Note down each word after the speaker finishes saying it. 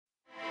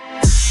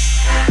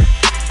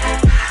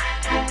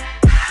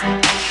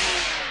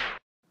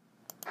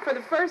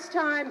first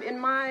time in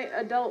my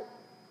adult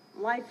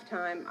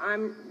lifetime,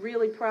 I'm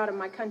really proud of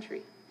my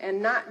country.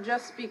 And not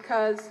just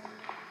because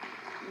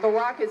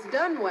Barack has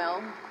done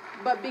well,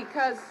 but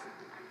because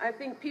I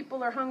think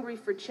people are hungry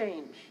for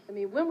change. I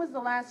mean, when was the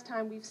last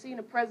time we've seen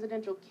a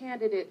presidential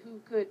candidate who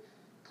could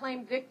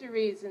claim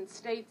victories in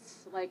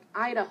states like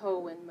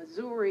Idaho and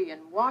Missouri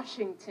and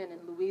Washington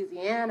and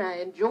Louisiana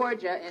and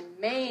Georgia and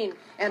Maine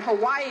and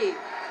Hawaii?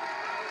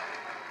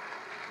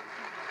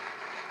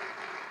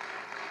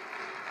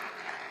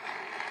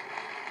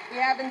 We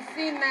haven't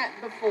seen that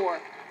before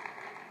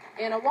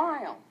in a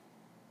while.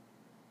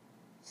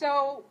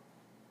 So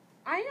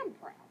I am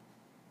proud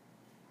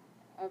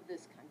of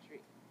this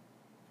country.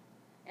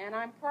 And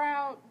I'm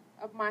proud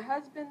of my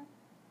husband.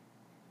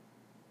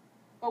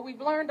 But we've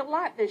learned a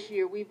lot this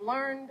year. We've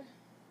learned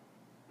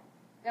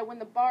that when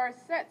the bar is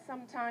set,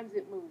 sometimes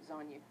it moves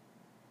on you.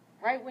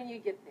 Right when you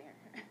get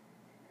there.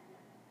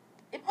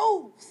 It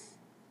moves.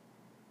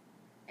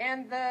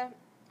 And the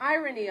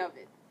irony of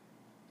it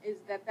is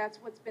that that's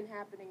what's been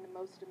happening to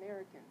most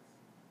Americans.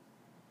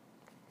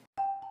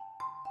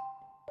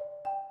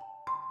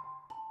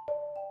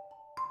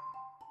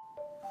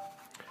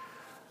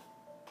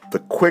 The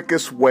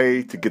quickest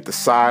way to get the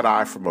side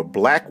eye from a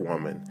black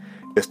woman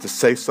is to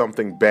say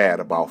something bad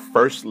about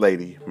First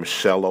Lady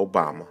Michelle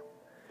Obama.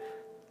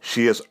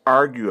 She is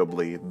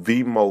arguably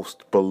the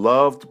most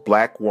beloved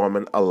black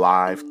woman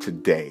alive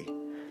today.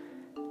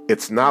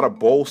 It's not a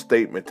bold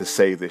statement to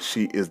say that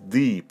she is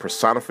the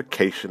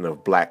personification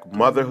of black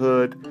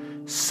motherhood,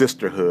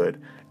 sisterhood,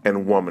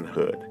 and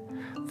womanhood.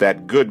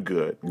 That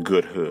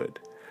goodhood.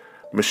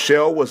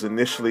 Michelle was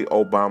initially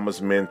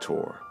Obama's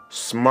mentor.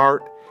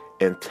 Smart,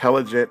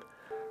 intelligent,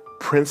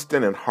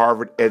 Princeton and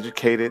Harvard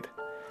educated,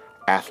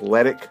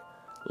 athletic,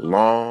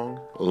 long,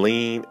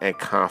 lean, and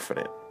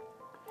confident.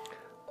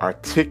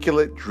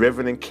 Articulate,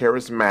 driven, and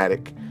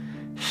charismatic,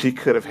 she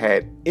could have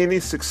had any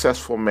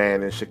successful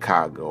man in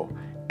Chicago,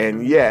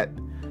 and yet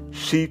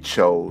she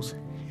chose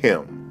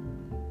him.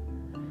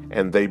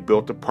 And they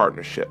built a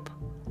partnership,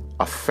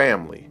 a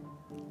family,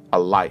 a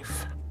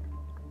life.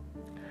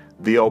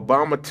 The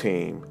Obama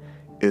team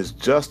is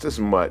just as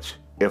much,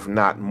 if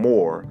not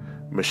more,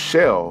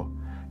 Michelle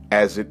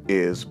as it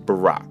is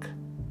Barack.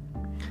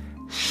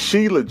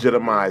 She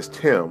legitimized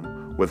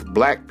him with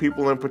black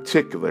people in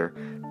particular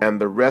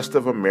and the rest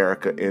of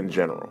America in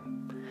general.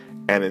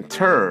 And in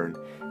turn,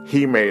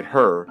 he made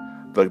her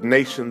the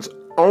nation's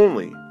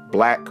only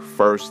black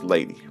first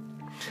lady.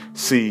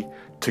 See,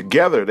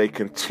 together they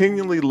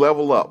continually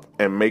level up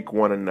and make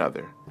one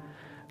another.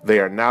 They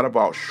are not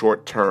about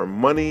short-term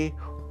money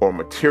or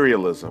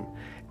materialism,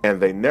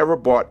 and they never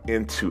bought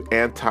into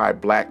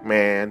anti-black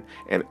man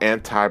and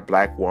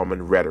anti-black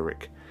woman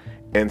rhetoric.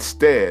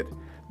 Instead,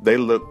 they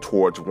look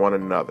towards one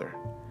another.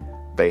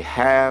 They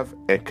have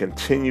and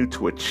continue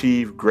to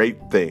achieve great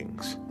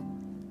things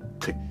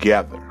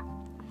together.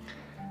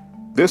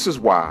 This is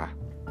why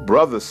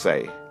brothers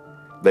say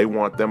they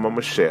want them a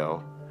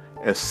Michelle,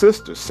 and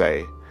sisters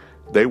say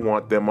they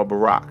want them a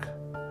Barack.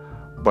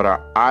 But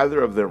are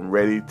either of them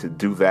ready to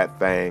do that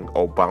thing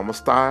Obama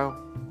style?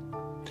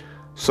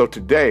 So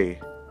today,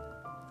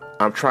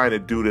 I'm trying to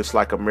do this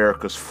like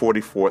America's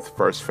 44th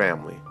first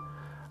family.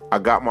 I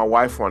got my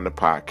wife on the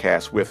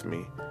podcast with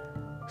me.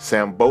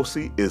 Sam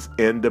Bosse is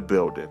in the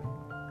building.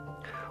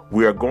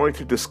 We are going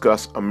to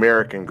discuss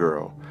American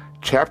Girl,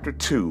 Chapter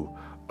 2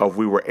 of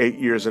We Were 8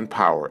 Years in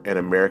Power, an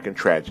American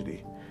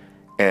Tragedy.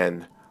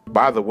 And,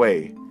 by the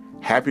way,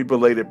 happy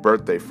belated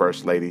birthday,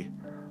 First Lady.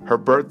 Her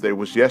birthday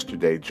was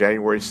yesterday,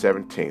 January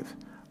 17th.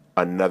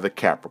 Another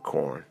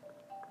Capricorn.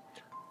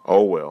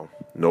 Oh well,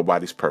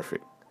 nobody's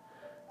perfect.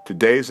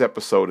 Today's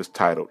episode is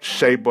titled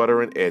Shea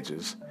Butter and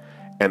Edges,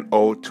 an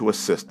Ode to a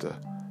Sister.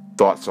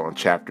 Thoughts on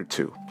Chapter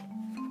 2.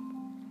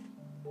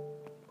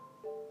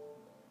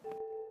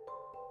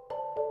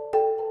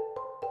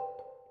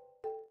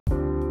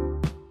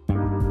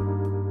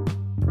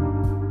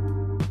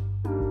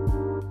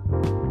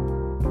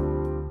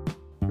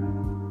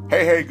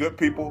 Hey, good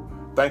people.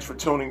 Thanks for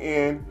tuning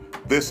in.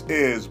 This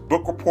is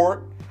Book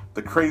Report,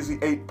 the Crazy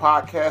 8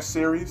 podcast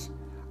series.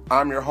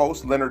 I'm your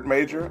host, Leonard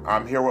Major.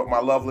 I'm here with my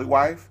lovely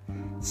wife,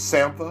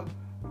 Samantha,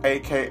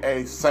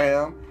 a.k.a.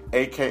 Sam,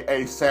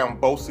 a.k.a. Sam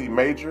Bosse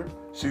Major.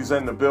 She's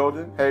in the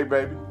building. Hey,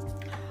 baby.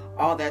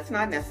 Oh, that's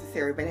not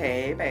necessary, but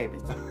hey, baby.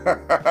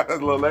 That's a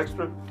little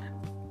extra?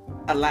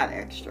 A lot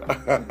extra.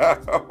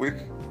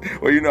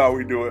 Well, you know how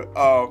we do it.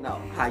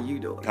 No, how you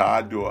do it. How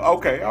I do it.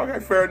 Okay,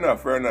 fair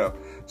enough.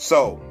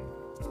 So,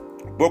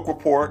 Book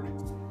Report,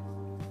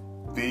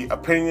 the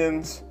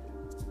opinions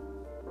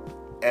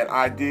and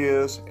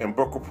ideas in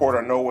Book Report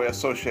are no way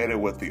associated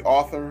with the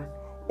author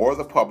or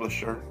the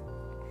publisher.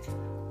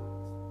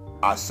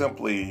 I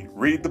simply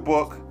read the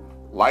book,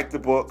 like the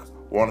book,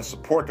 want to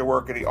support the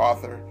work of the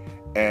author,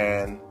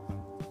 and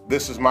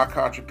this is my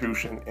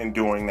contribution in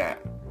doing that.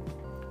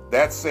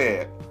 That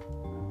said,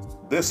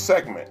 this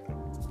segment,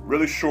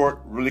 really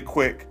short, really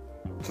quick,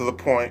 to the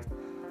point,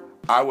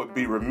 I would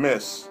be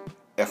remiss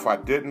if I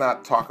did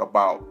not talk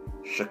about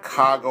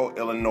Chicago,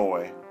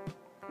 Illinois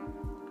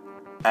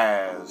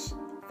as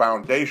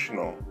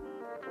foundational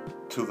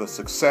to the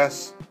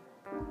success,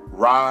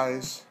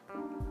 rise,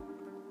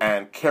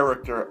 and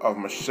character of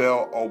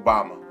Michelle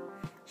Obama.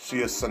 She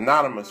is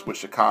synonymous with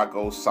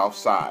Chicago's South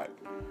Side.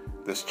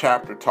 This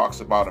chapter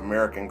talks about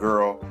American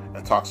Girl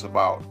and talks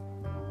about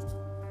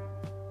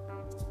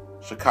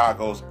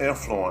Chicago's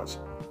influence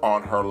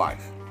on her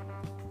life.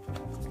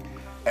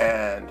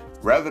 And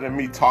rather than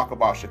me talk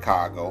about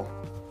Chicago,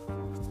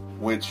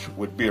 which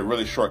would be a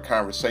really short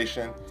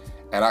conversation,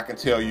 and I can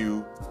tell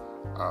you,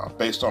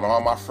 based on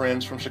all my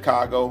friends from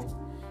Chicago,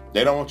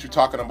 they don't want you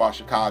talking about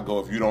Chicago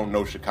if you don't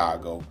know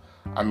Chicago.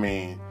 I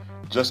mean,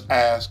 just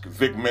ask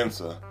Vic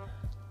Mensa.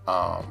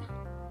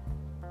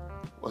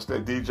 What's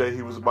that DJ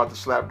he was about to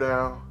slap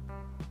down?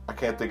 I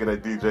can't think of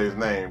that DJ's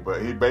name,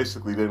 but he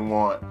basically didn't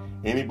want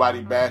anybody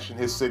bashing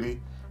his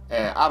city,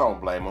 and I don't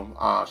blame him.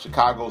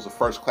 Chicago's a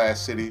first-class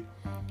city.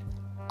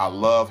 I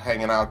love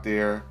hanging out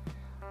there.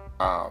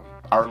 I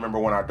remember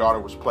when our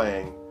daughter was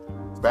playing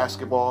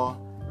basketball,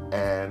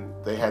 and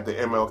they had the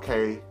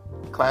MLK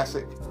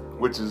Classic,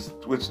 which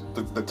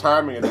the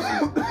timing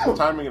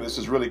of this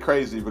is really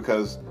crazy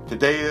because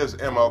today is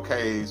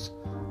MLK's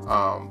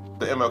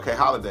the MLK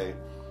holiday,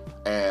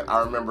 and I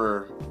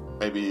remember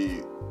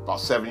maybe about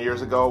 7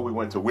 years ago we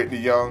went to Whitney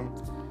Young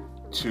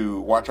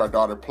to watch our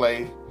daughter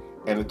play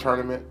in the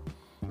tournament,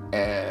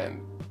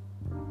 and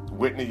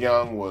Whitney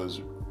Young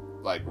was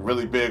like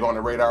really big on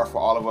the radar for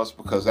all of us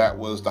because that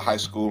was the high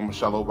school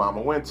Michelle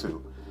Obama went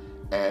to.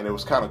 And it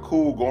was kind of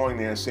cool going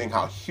there and seeing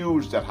how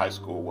huge that high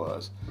school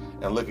was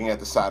and looking at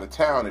the side of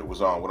town it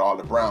was on with all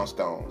the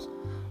brownstones.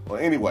 Well,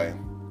 anyway,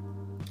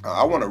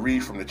 I want to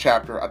read from the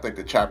chapter. I think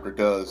the chapter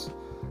does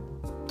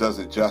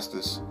it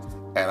justice,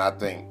 and I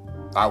think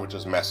I would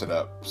just mess it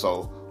up.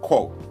 So,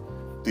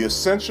 quote, "The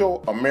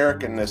essential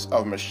Americanness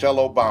of Michelle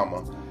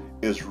Obama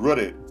is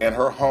rooted in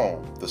her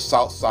home, the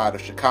South Side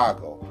of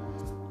Chicago.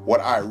 What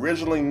I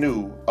originally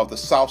knew of the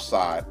South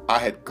Side, I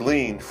had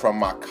gleaned from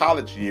my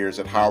college years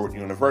at Howard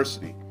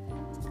University.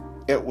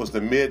 It was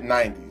the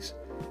mid-90s,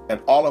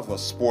 and all of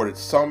us sported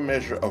some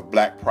measure of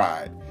black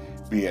pride,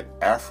 be it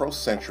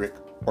Afrocentric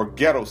or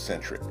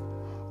ghetto-centric.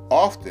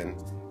 Often,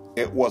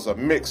 it was a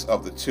mix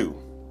of the two.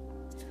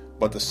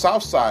 But the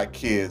South Side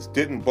kids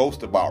didn't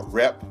boast about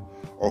rep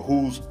or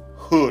whose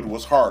hood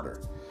was harder.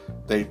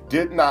 They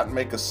did not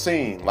make a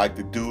scene like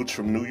the dudes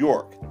from New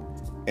York.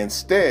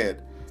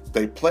 Instead,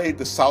 they played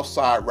the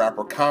Southside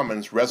rapper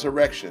Common's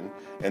Resurrection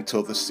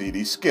until the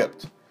CD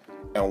skipped,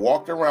 and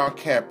walked around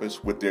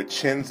campus with their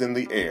chins in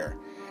the air,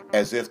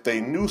 as if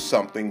they knew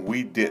something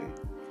we didn't.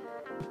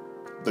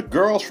 The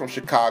girls from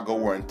Chicago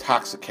were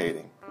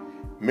intoxicating.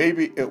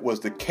 Maybe it was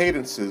the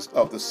cadences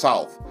of the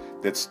South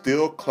that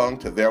still clung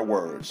to their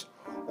words,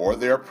 or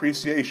their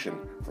appreciation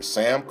for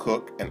Sam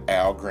Cooke and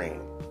Al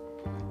Green.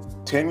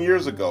 10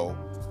 years ago,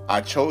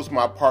 I chose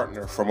my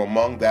partner from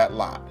among that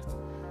lot.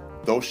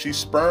 Though she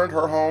spurned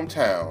her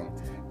hometown,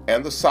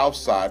 and the South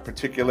Side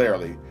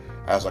particularly,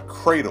 as a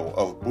cradle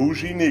of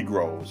bougie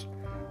Negroes,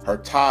 her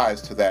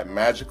ties to that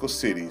magical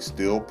city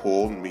still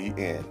pulled me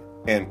in."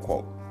 End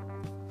quote.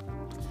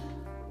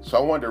 So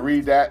I wanted to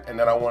read that, and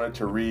then I wanted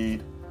to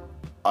read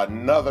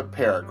another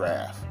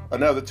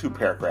two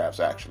paragraphs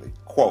actually.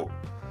 Quote,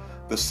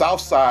 "The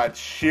South Side's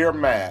sheer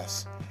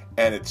mass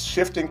and its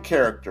shifting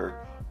character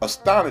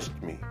astonished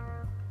me.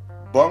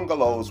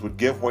 Bungalows would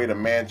give way to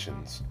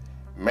mansions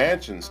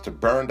to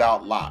burned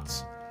out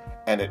lots,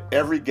 and at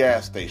every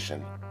gas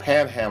station,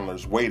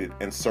 panhandlers waited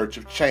in search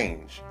of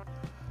change.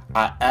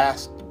 I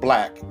asked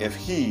Black if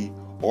he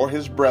or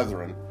his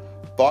brethren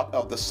thought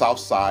of the South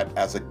Side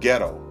as a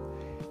ghetto,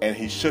 and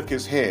he shook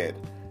his head,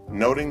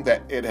 noting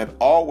that it had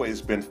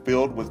always been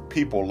filled with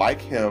people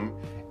like him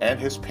and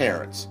his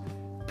parents,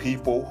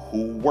 people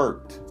who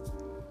worked.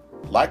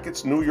 Like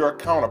its New York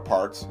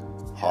counterparts,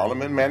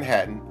 Harlem and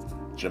Manhattan,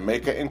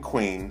 Jamaica and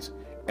Queens,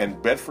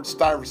 and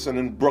Bedford-Stuyvesant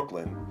in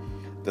Brooklyn,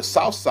 the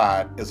South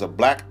Side is a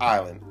black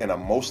island in a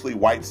mostly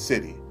white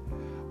city.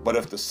 But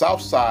if the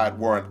South Side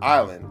were an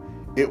island,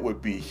 it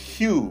would be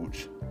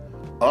huge.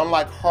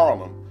 Unlike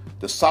Harlem,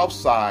 the South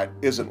Side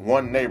isn't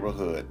one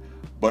neighborhood,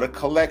 but a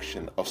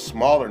collection of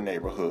smaller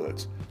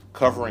neighborhoods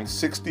covering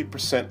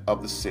 60%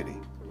 of the city.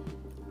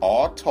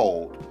 All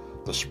told,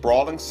 the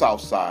sprawling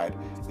South Side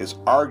is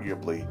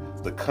arguably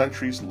the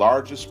country's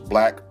largest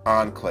black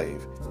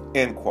enclave."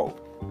 End quote.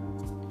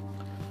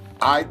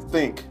 I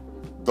think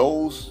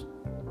those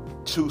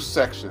two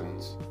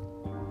sections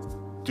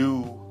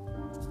do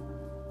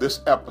this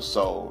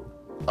episode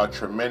a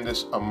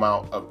tremendous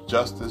amount of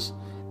justice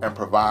and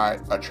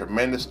provide a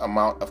tremendous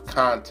amount of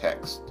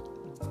context.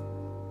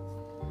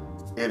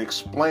 It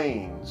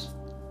explains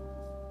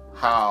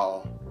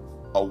how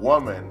a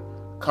woman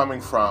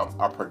coming from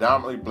a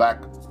predominantly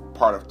black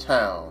part of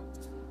town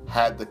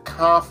had the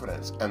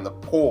confidence and the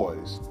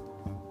poise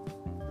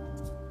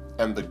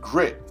and the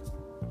grit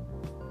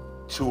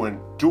to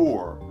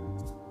endure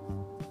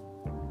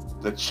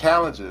the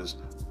challenges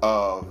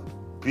of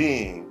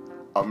being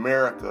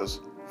America's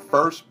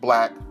first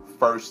black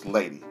first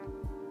lady.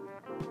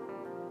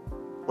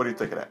 What do you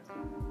think of that?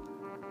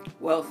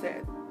 Well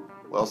said.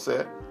 Well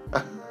said?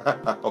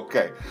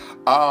 Okay.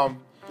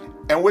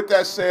 And with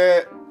that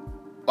said,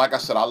 like I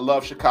said, I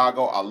love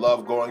Chicago. I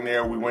love going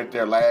there. We went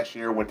there last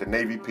year, went to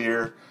Navy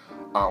Pier.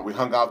 We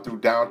hung out through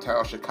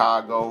downtown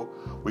Chicago.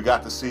 We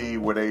got to see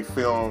where they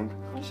filmed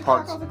parts.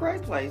 Chicago's a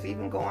great place.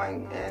 Even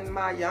going in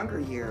my younger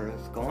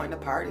years, going to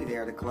party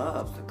there, the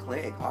clubs, the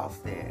Click,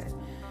 Halstead,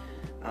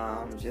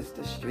 just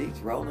the streets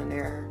rolling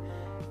there.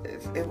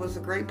 It was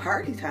a great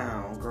party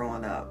town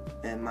growing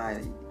up in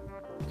my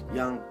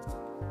young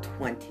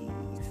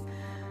 20s.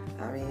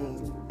 I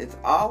mean, it's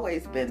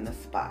always been the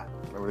spot.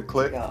 Remember the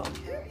Click?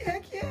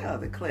 Heck yeah,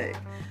 the Click.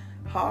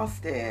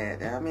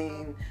 Halstead. I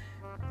mean,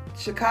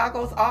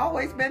 Chicago's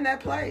always been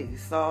that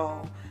place.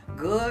 So,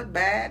 good,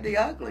 bad, the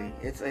ugly.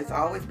 It's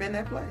always been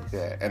that place.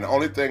 Yeah, and the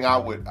only thing I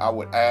would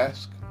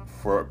ask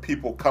for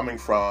people coming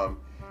from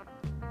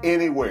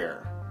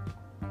anywhere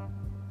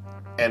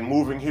and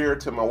moving here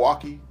to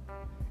Milwaukee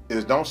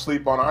is don't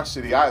sleep on our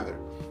city either.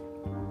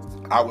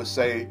 I would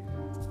say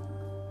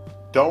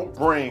don't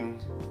bring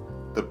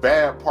the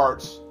bad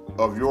parts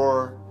of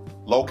your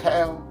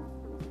locale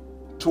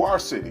to our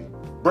city.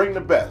 Bring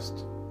the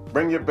best.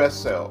 Bring your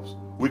best selves.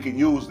 We can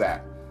use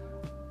that.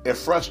 It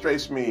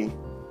frustrates me,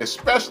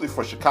 especially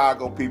for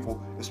Chicago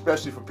people,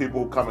 especially for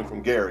people who are coming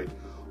from Gary,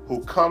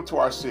 who come to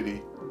our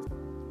city,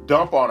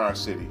 dump on our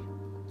city,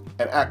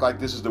 and act like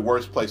this is the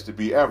worst place to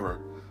be ever,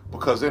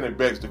 because then it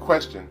begs the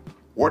question,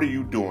 what are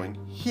you doing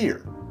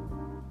here?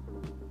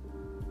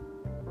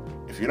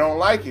 If you don't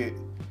like it,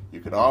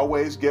 you can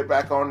always get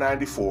back on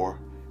 94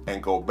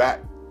 and go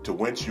back to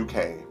whence you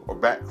came, or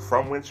back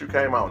from whence you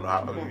came. I don't know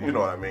how, you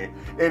know what I mean.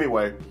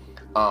 Anyway,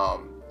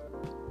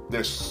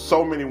 there's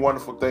so many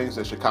wonderful things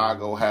that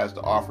Chicago has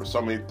to offer,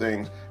 so many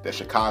things that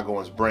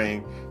Chicagoans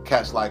bring.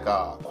 Cats like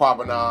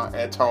Quabana,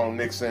 Antone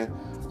Nixon,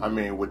 I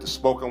mean, with the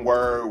spoken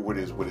word, with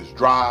his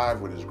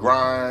drive, with his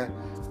grind.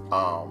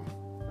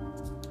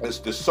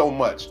 There's so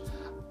much.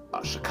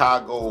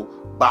 Chicago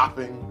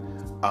bopping,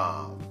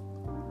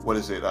 what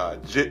is it,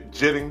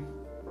 jitting,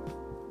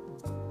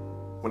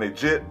 when they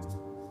jit,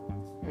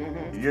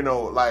 you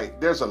know,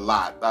 like, there's a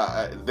lot.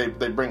 They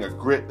bring a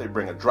grit, they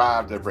bring a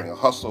drive, they bring a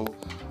hustle.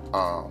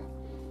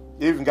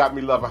 It even got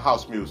me loving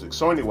house music.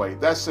 So anyway,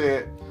 that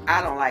said,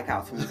 I don't like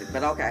house music,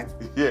 but okay.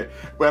 Yeah,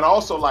 but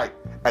also, like,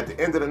 at the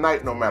end of the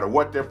night, no matter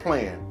what they're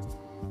playing,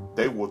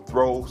 they will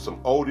throw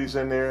some oldies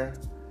in there,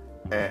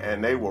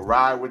 and they will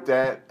ride with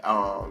that.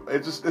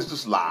 It's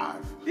just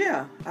live.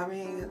 Yeah, I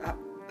mean,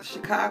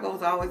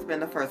 Chicago's always been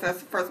the first. That's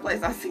the first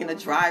place I seen a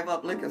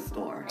drive-up liquor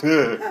store.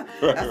 Yeah.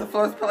 That's the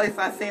first place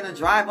I seen a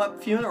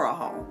drive-up funeral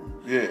home.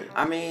 Yeah.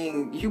 I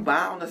mean, you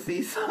bound to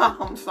see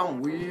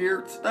some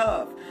weird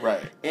stuff.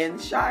 Right. In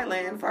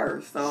Shyland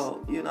first.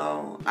 So, you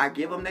know, I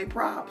give them their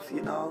props,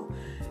 you know.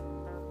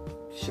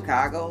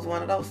 Chicago's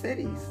one of those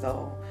cities,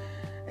 so.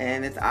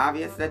 And it's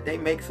obvious that they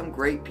make some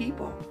great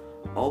people.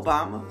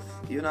 Obamas,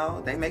 you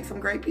know, they make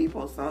some great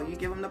people. So you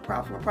give them the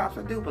props where props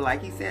are due. But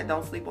like he said,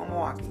 don't sleep on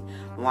Milwaukee.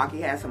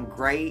 Milwaukee has some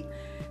great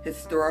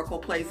historical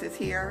places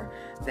here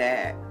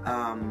that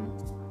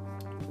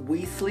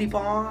we sleep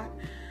on,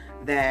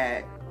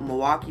 that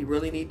Milwaukee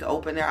really need to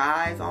open their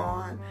eyes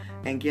on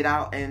and get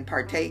out and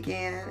partake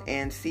in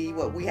and see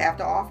what we have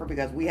to offer,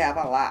 because we have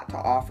a lot to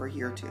offer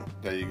here too.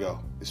 There you go.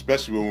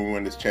 Especially when we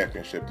win this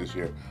championship this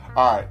year.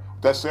 All right.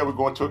 That said, we're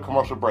going to a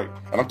commercial break.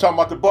 And I'm talking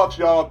about the Bucks,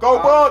 y'all. Go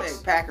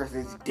Bucks! Packers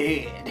is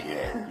dead.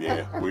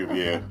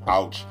 Yeah.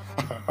 Ouch.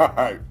 All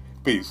right.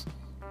 Peace.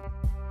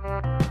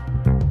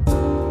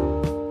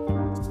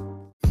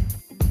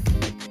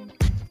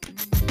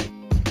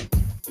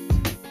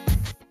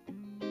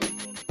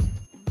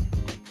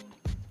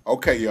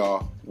 Okay,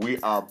 y'all. We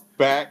are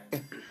back.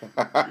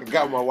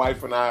 Got my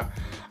wife and I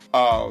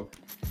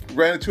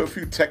ran into a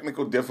few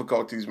technical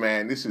difficulties,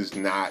 man. This is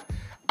not...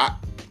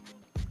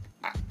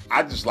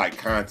 I just like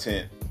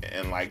content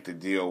and like to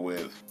deal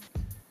with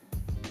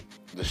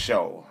the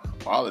show.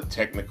 All the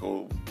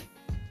technical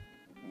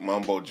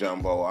mumbo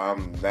jumbo,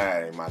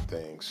 that ain't my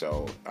thing.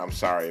 So I'm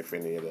sorry if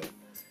any of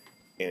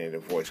the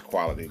voice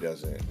quality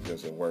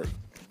doesn't work.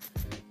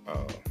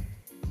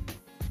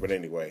 But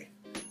anyway,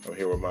 I'm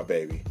here with my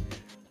baby.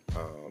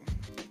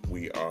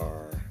 We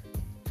are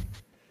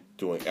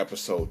doing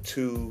episode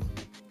 2,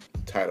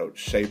 titled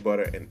Shea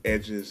Butter and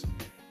Edges,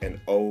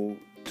 an Ode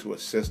to a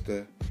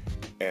Sister.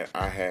 And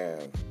I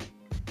have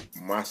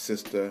my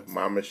sister,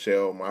 my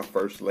Michelle, my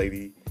first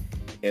lady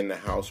in the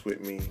house with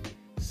me,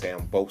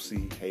 Sam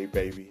Bosie. Hey,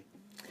 baby.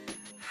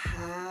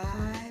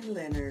 Hi,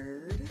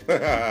 Leonard.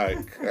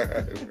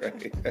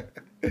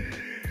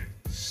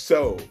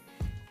 So,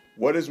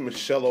 what does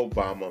Michelle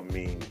Obama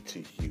mean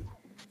to you?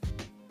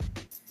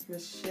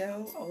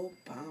 Michelle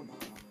Obama.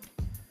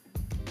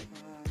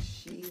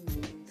 She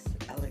means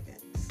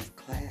elegance,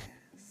 class,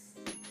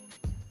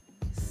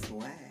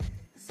 swag,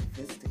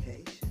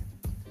 sophistication.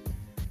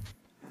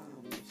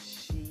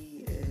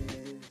 She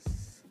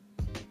is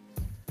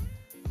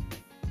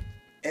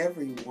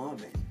every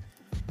woman.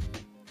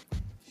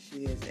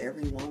 She is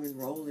every woman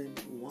rolled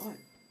into one.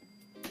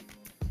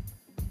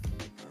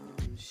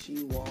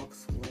 She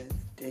walks with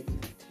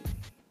dignity,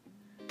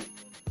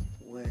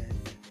 with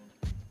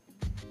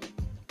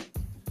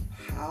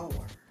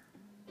power.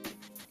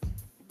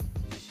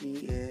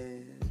 She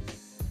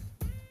is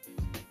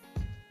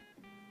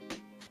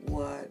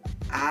what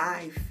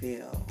I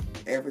feel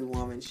every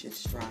woman should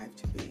strive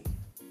to be.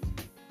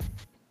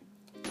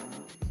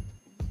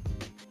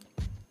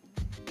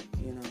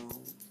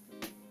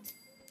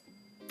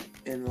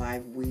 In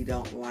life, we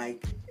don't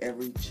like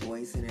every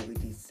choice and every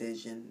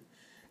decision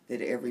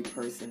that every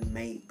person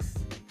makes.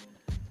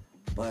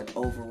 But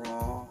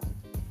overall,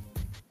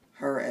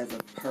 her as a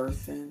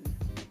person,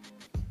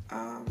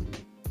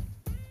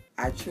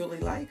 I truly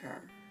like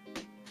her.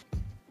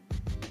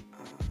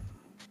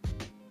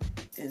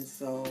 And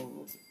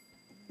so,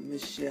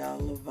 Michelle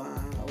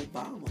LaVaughn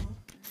Obama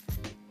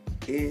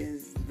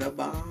is the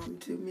bomb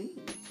to me.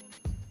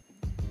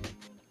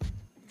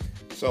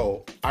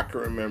 So, I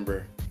can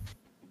remember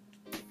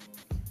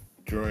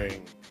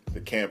during the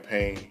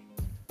campaign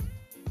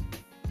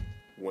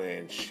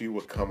when she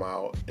would come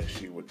out and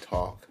she would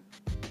talk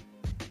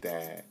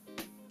that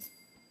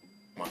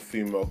my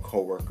female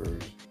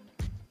coworkers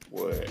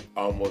would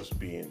almost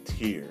be in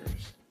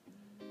tears.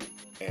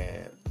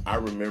 And I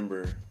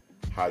remember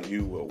how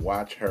you would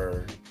watch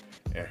her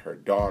and her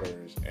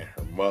daughters and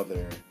her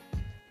mother,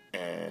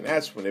 and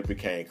that's when it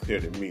became clear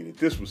to me that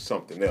this was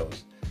something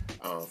else.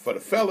 For the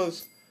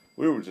fellas,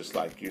 we were just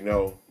like,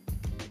 a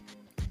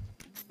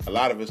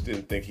lot of us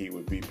didn't think he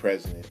would be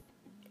president.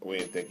 We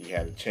didn't think he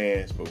had a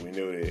chance, but we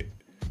knew that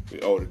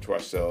we owed it to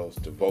ourselves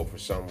to vote for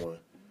someone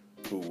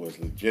who was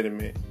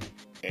legitimate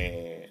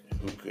and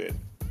who could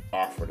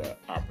offer the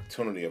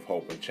opportunity of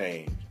hope and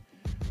change.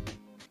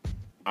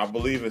 I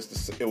believe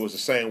it was the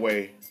same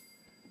way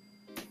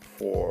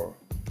for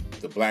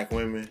the black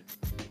women.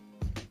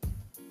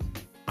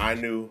 I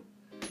knew,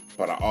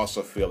 but I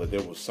also feel that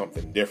there was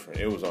something different.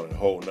 It was on a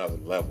whole nother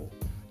level.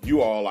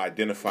 You all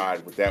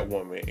identified with that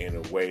woman in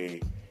a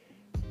way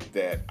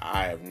that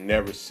I have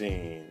never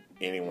seen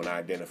anyone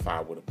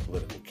identify with a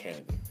political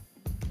candidate.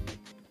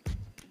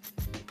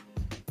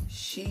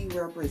 She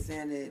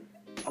represented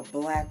a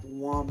black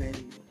woman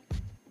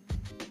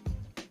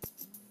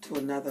to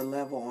another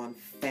level on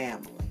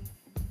family.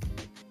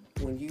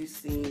 When you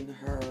seen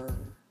her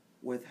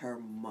with her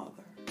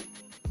mother,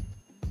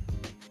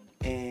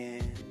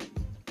 and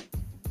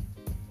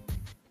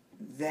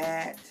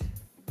that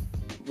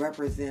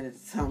represented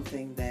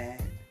something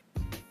that,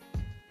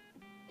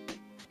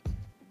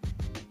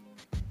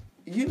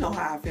 you know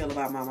how I feel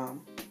about my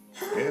mom.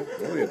 Yeah,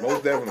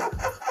 most definitely.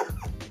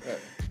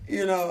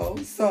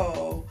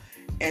 So,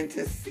 and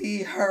to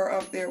see her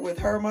up there with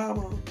her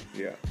mama,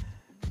 yeah,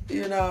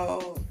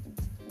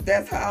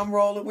 that's how I'm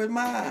rolling with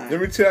mine. Let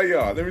me tell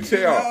y'all, when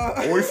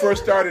we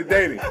first started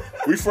dating,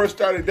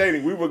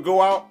 we would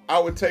go out, I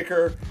would take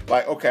her,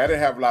 like, okay, I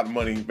didn't have a lot of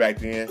money back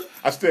then.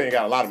 I still ain't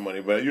got a lot of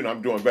money, but,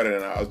 I'm doing better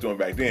than I was doing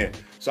back then.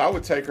 So I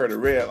would take her to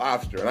Red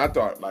Lobster, and I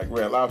thought, like,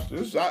 Red Lobster,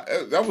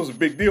 that was a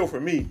big deal for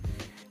me.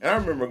 And I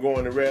remember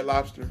going to Red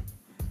Lobster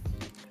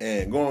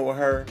and going with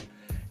her,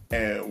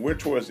 and we're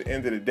towards the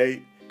end of the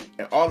date,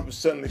 and all of a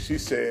sudden she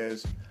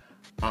says,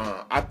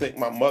 I think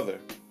my mother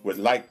would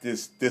like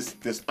this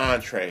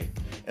entree,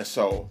 and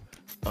so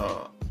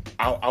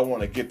I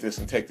want to get this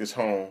and take this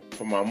home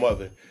for my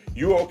mother.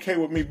 You okay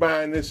with me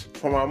buying this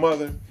for my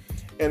mother?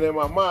 And in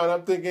my mind,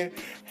 I'm thinking,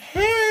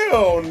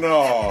 hell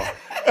no.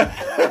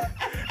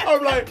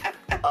 I'm like,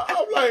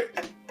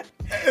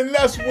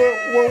 unless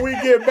when we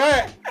get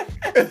back,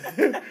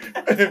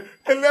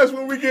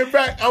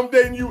 I'm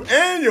dating you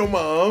and your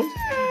mom.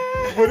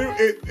 But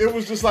it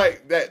was just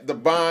like that. The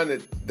bond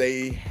that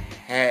they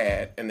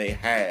had and they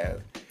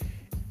have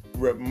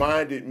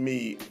reminded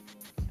me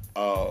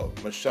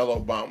of Michelle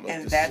Obama's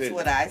and decision. That's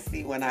what I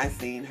see when I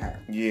seen her.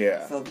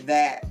 Yeah. So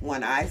that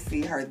when I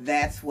see her,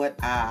 that's what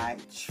I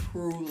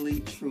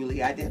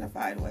truly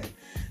identified with.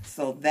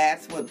 So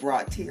that's what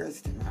brought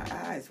tears to my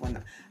eyes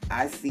when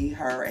I see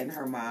her and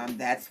her mom.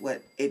 That's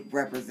what it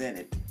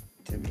represented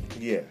to me.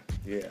 Yeah.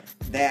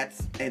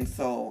 That's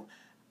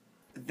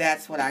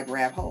what I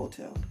grabbed hold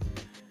to.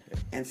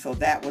 And so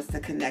that was the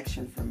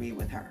connection for me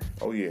with her.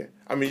 Oh yeah.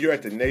 I mean, you're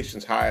at the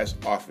nation's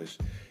highest office.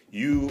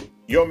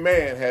 Your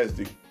man has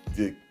the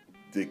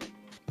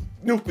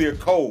nuclear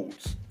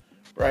codes,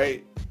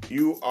 right?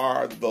 You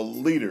are the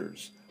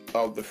leaders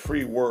of the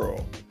free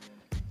world.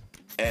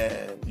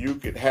 And you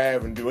could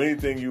have and do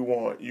anything you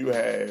want. You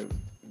have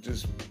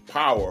just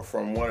power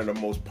from one of the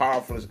most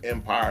powerful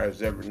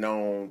empires ever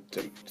known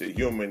to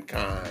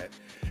humankind.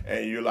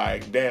 And you're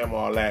like, damn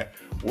all that.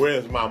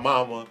 Where's my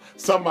mama?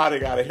 Somebody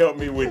got to help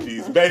me with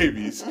these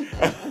babies.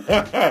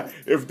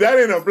 If that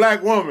ain't a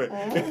black woman,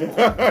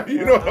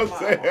 you know what I'm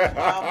saying?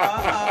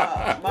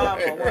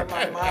 Mama, where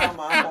my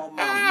mama? I want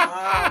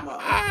my mama.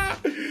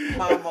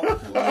 Mama,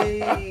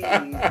 please.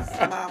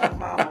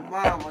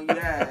 Mama,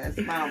 yes.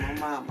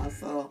 Mama.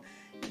 So,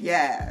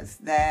 yes,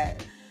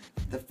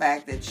 the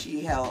fact that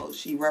she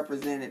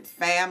represented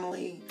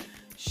family,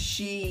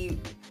 she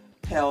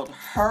held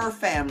her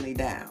family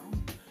down.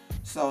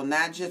 So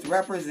not just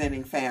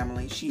representing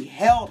family, she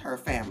held her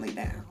family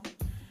down.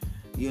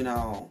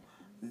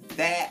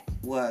 That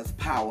was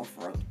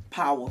powerful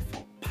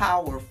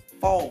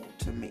fold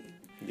to me.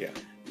 Yeah.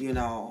 You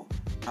know,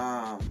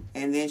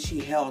 and then she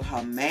held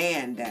her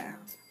man down.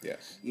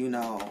 Yes. You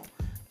know,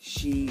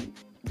 she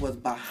was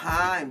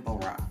behind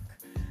Barack.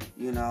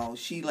 You know,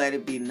 she let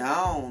it be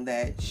known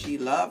that she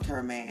loved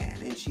her man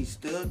and she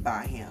stood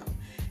by him.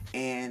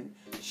 And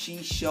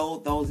she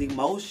showed those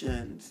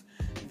emotions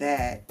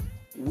that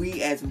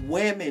we as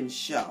women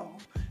show.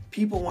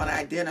 People want to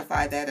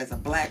identify that as a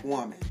black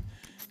woman.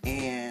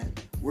 And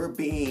we're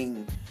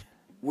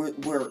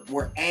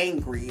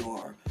angry,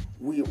 or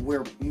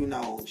we're you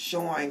know,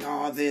 showing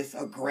all this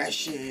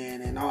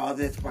aggression and all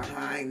this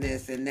behind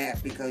this and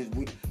that because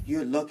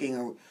you're looking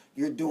or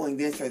you're doing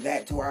this or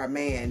that to our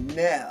man.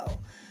 No.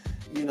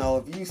 You know,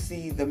 if you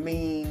see the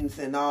memes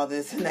and all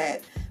this and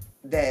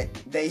that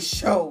they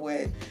show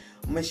with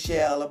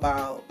Michelle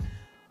about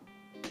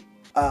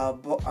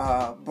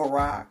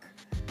Barack,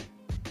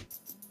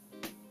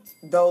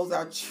 those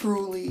are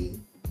truly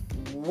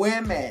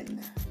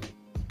women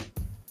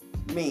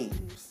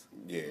memes.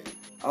 Yeah.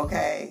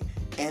 Okay?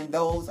 And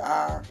those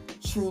are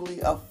truly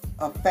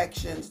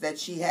affections that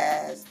she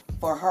has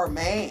for her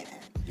man.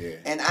 Yeah.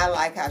 And I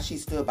like how she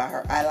stood by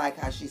her. I like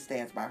how she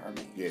stands by her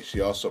man. Yeah,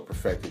 she also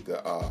perfected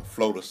the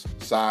floater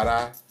side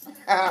eye.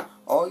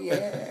 Oh,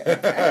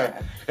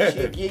 yeah.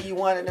 She'll give you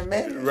one in a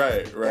minute.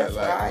 Right. That's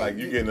Like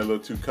you're getting a little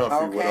too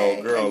comfy with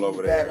old girl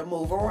over there. You better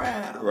move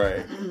around.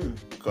 Right.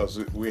 Because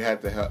we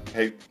had to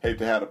hate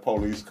to have the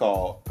police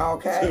call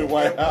to the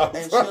White House.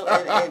 And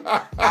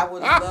I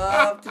would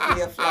love to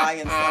be a fly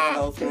in some of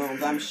those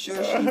rooms. I'm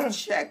sure she's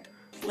checked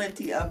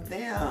plenty of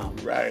them.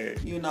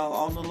 Right. You know,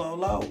 on the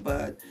low.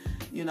 But,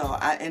 you know,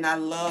 I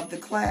love the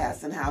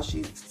class and how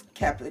she's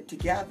kept it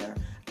together.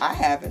 I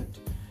haven't,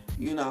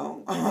 you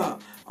know,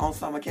 on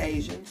some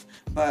occasions.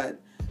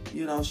 But,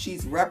 you know,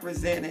 she's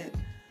represented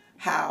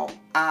how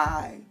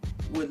I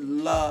would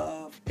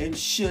love and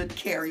should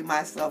carry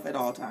myself at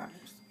all times.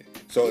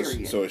 So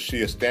is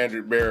she a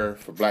standard bearer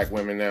for black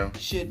women now?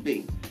 Should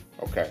be.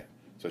 Okay.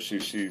 So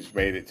she's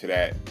made it to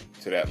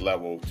that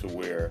level to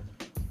where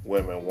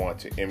women want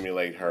to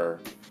emulate her,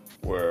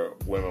 where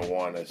women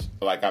want us.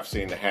 Like I've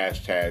seen the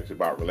hashtags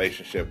about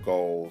relationship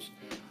goals.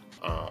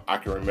 I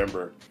can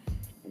remember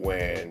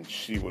when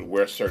she would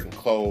wear certain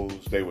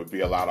clothes, they would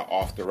be a lot of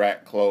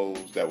off-the-rack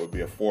clothes that would be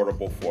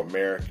affordable for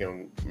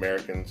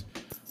Americans.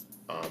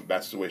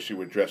 That's the way she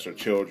would dress her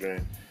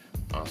children.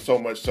 So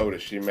much so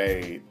that she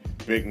made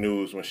big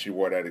news when she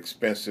wore that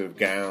expensive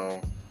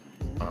gown.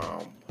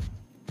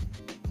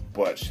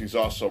 But she's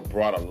also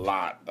brought a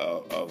lot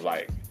of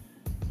like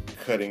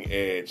cutting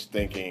edge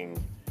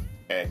thinking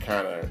and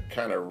kind of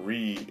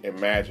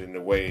reimagine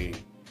the way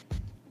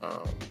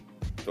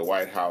the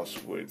White House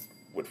would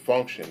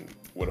function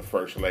with a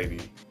first lady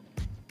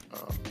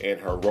in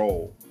her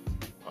role.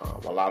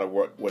 A lot of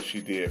what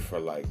she did for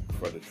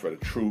the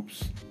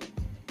troops,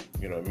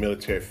 you know,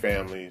 military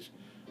families,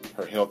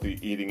 her healthy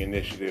eating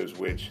initiatives,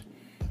 which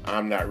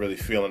I'm not really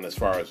feeling as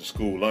far as the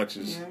school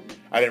lunches. Yeah.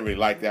 I didn't really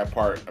like that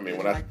part. I mean,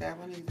 when I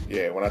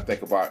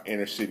think about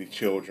inner city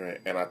children,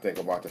 and I think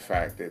about the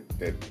fact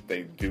that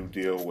they do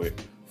deal with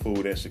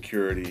food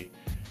insecurity,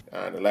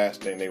 the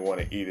last thing they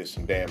want to eat is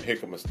some damn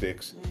jicama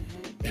sticks,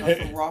 or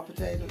some raw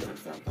potatoes or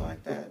something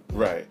like that.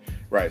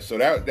 Right. So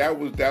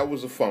that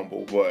was a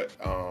fumble, but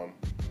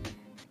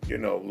you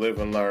know, live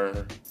and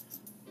learn.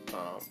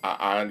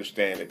 I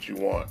understand that you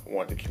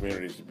want the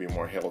communities to be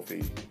more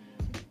healthy.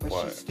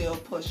 But she's still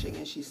pushing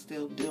and she's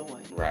still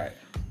doing. Right.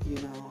 You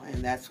know, and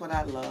that's what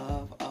I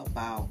love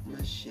about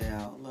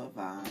Michelle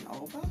LaVaughn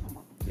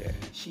Obama. Yeah.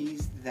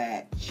 She's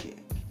that chick.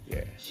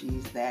 Yeah.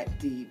 She's that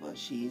diva.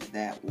 She's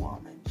that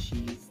woman.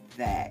 She's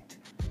that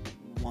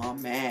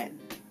woman.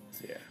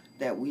 Yeah.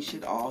 That we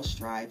should all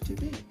strive to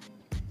be.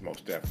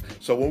 Most definitely.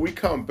 So when we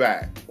come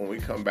back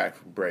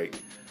from break,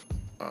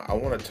 I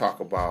want to talk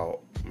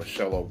about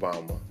Michelle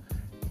Obama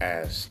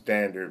as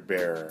standard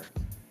bearer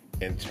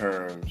in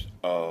terms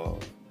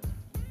of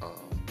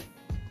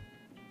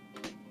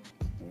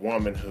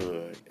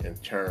womanhood, in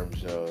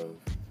terms of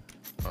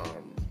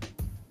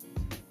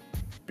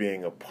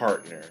being a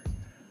partner.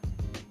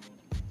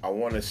 I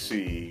want to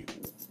see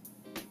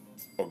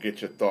or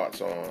get your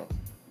thoughts on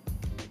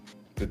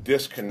the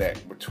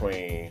disconnect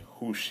between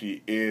who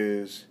she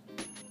is.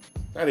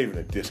 Not even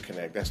a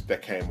disconnect,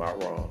 that came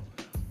out wrong.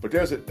 But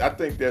I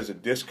think there's a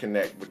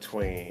disconnect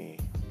between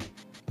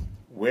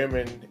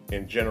women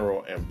in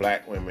general and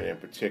black women in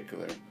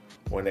particular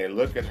when they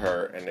look at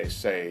her and they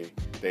say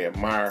they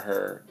admire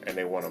her and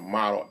they want to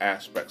model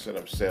aspects of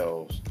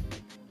themselves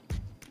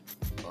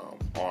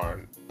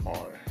on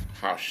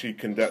how she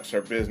conducts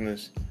her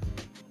business,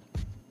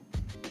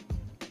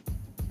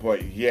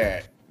 but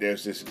yet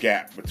there's this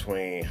gap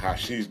between how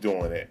she's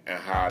doing it and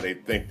how they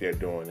think they're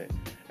doing it.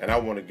 And I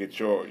want to get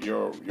your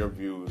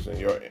views and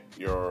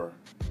your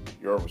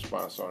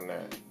response on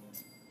that.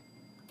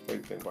 What do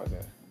you think about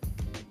that?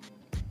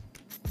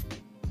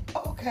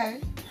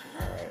 Okay.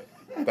 All right.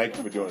 Thank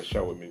you for doing the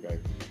show with me, baby.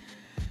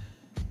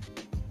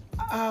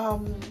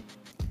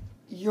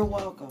 You're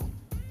welcome.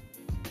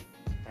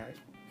 All right.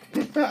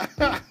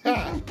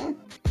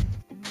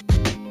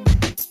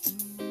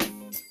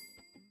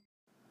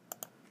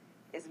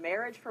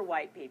 marriage for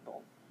white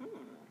people?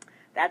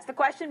 That's the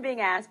question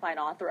being asked by an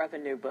author of a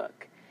new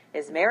book.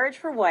 Is marriage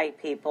for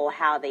white people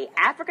how the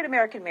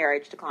African-American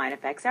marriage decline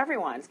affects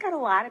everyone? It's got a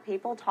lot of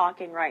people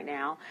talking right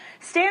now.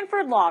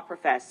 Stanford law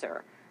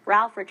professor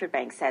Ralph Richard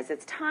Banks says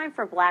it's time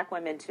for black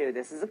women to,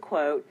 this is a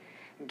quote,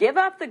 give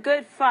up the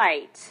good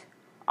fight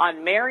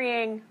on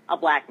marrying a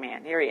black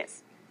man. Here he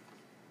is.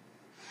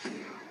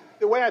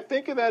 The way I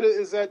think of that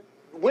is that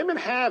women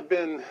have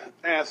been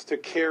asked to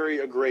carry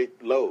a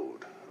great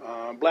load.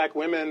 Black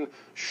women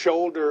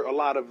shoulder a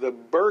lot of the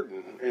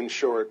burden, in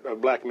short,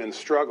 of black men's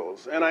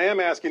struggles. And I am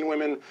asking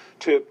women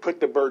to put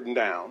the burden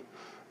down.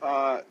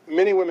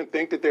 Many women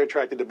think that they're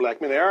attracted to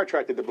black men. They are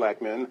attracted to black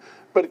men.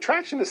 But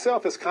attraction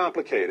itself is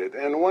complicated.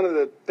 And one of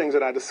the things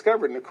that I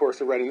discovered in the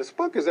course of writing this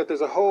book is that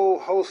there's a whole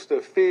host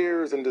of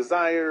fears and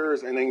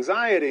desires and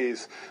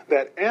anxieties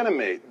that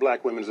animate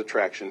black women's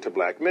attraction to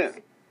black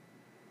men.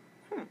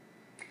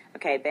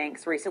 Okay,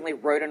 Banks recently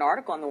wrote an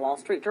article in the Wall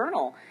Street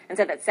Journal and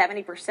said that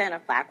 70%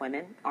 of black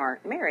women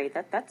aren't married.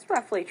 That's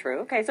roughly true.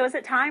 Okay, so is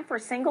it time for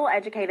single,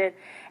 educated,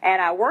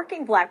 and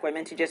working black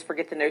women to just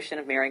forget the notion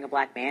of marrying a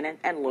black man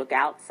and look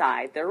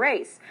outside their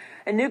race?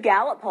 A new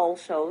Gallup poll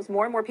shows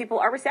more and more people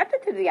are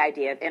receptive to the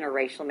idea of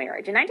interracial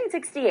marriage. In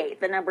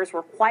 1968, the numbers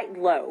were quite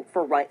low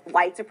for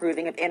whites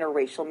approving of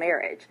interracial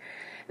marriage.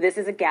 This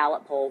is a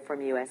Gallup poll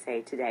from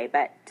USA Today,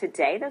 but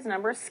today those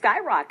numbers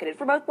skyrocketed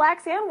for both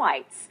blacks and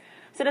whites.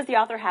 So does the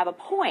author have a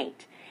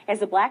point? Is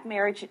the black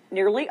marriage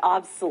nearly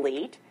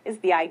obsolete? Is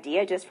the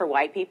idea just for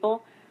white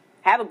people?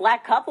 I have a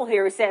black couple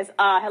here who says,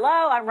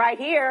 hello, I'm right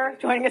here.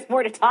 Joining us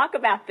more to talk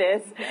about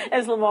this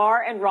is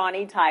Lamar and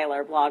Ronnie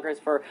Tyler, bloggers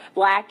for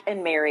Black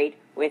and Married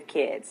with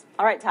Kids.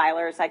 All right,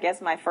 Tyler, so I guess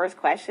my first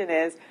question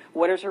is,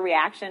 what is your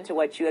reaction to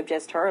what you have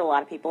just heard? A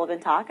lot of people have been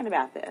talking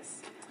about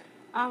this.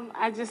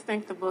 I just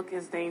think the book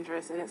is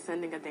dangerous, and it's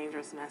sending a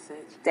dangerous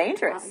message.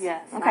 Dangerous?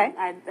 Yes. Okay.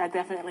 I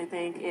definitely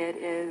think it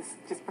is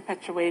just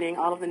perpetuating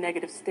all of the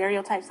negative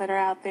stereotypes that are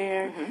out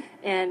there. Mm-hmm.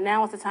 And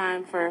now is the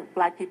time for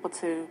black people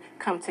to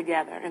come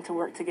together and to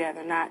work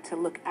together, not to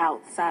look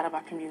outside of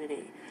our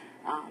community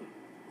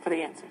for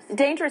the answers.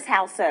 Dangerous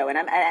how so? And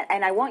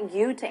I want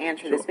you to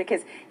answer this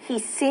because he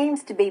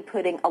seems to be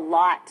putting a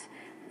lot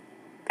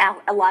of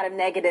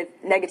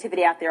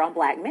negativity out there on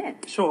black men.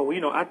 Sure.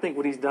 Well, I think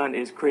what he's done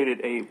is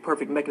created a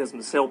perfect mechanism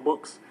to sell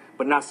books,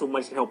 but not so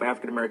much to help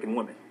African-American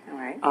women. All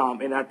right.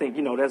 And I think,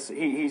 that's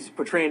he's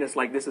portraying this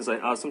like this is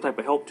some type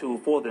of help tool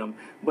for them,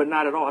 but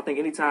not at all. I think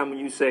anytime when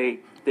you say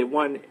that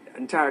one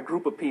entire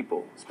group of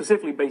people,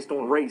 specifically based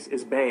on race,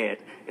 is bad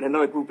and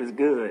another group is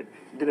good,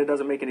 then it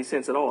doesn't make any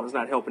sense at all. It's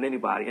not helping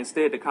anybody.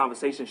 Instead, the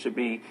conversation should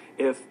be,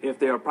 if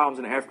there are problems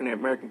in the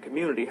African-American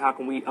community, how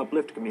can we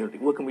uplift the community?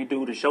 What can we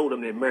do to show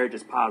them that marriage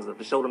is positive,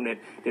 to show them that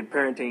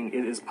parenting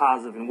is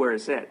positive and where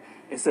it's at?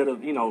 Instead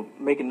of,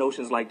 making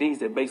notions like these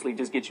that basically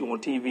just get you on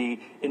TV,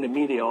 in the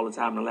media all the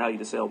time and allow you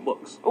to sell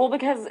books. Well,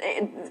 because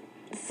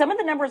some of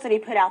the numbers that he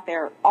put out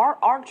there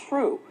are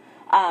true.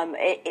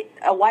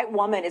 A white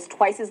woman is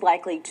twice as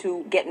likely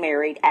to get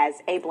married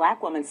as a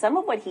black woman. Some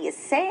of what he is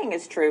saying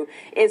is true,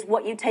 is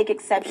what you take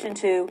exception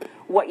to,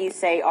 what you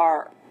say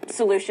are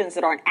solutions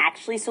that aren't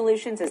actually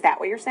solutions. Is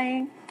that what you're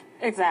saying?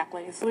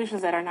 Exactly.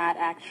 Solutions that are not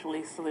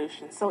actually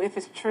solutions. So if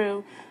it's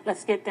true,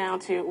 let's get down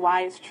to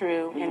why it's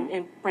true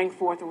and bring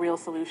forth real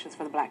solutions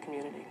for the black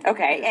community.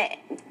 Okay.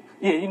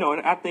 Yeah,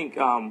 and I think,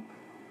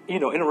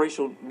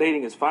 interracial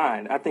dating is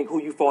fine. I think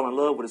who you fall in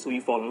love with is who you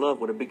fall in love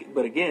with.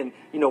 But again,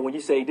 when you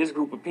say this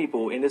group of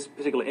people, in this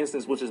particular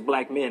instance, which is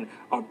black men,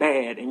 are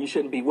bad and you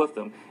shouldn't be with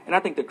them. And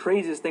I think the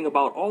craziest thing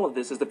about all of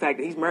this is the fact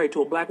that he's married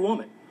to a black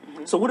woman.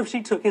 Mm-hmm. So what if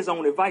she took his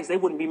own advice? They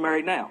wouldn't be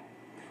married now.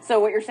 So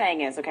what you're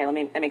saying is, okay, let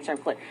me make sure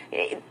I'm clear.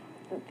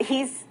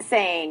 He's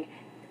saying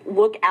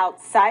look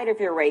outside of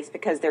your race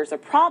because there's a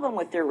problem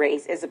with your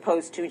race, as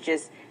opposed to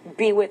just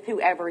be with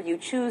whoever you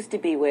choose to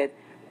be with,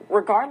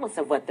 regardless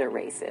of what their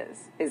race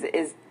is.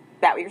 Is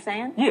that what you're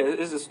saying? Yeah,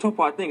 it's this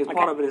two-part thing.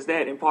 Part of it is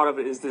that, and part of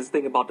it is this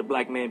thing about the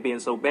black man being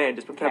so bad,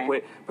 just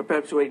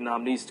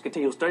perpetuating these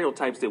continual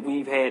stereotypes that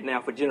we've had now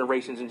for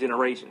generations and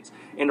generations.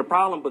 And the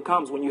problem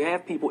becomes when you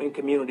have people in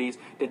communities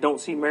that don't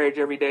see marriage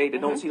every day,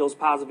 that don't see those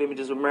positive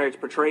images of marriage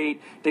portrayed,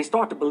 they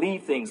start to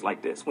believe things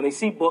like this. When they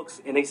see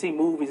books and they see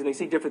movies and they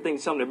see different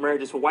things, some that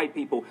marriage is for white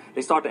people,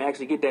 they start to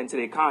actually get that into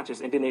their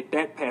conscience, and then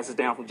that passes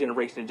down from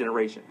generation to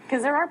generation.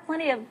 Because there are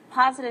plenty of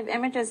positive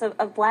images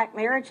of black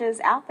marriages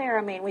out there.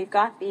 I mean, we've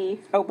got the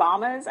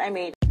Obamas. I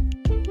mean,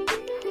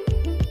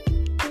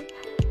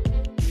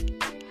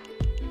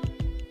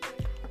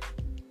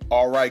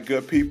 all right,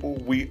 good people,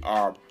 we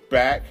are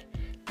back.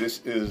 This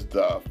is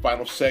the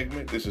final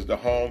segment. This is the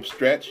home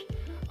stretch.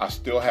 I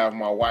still have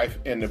my wife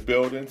in the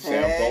building,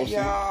 Sam Bosie.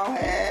 Y'all,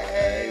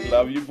 hey,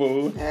 love you,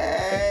 boo.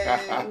 Hey.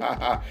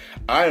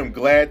 I am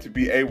glad to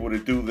be able to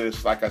do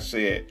this. Like I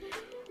said,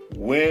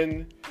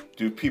 when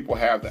do people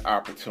have the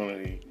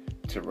opportunity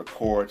to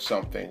record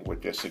something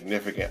with their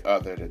significant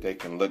other that they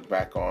can look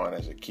back on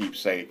as a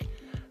keepsake?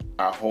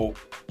 I hope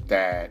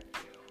that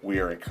we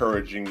are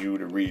encouraging you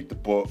to read the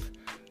book,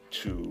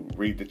 to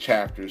read the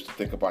chapters, to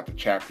think about the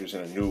chapters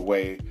in a new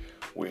way.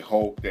 We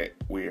hope that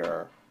we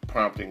are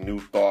prompting new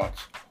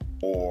thoughts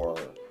or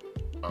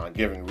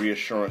giving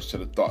reassurance to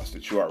the thoughts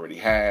that you already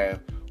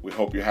have. We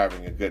hope you're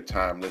having a good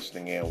time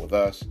listening in with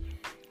us.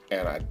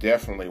 And I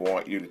definitely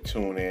want you to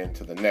tune in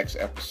to the next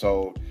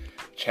episode,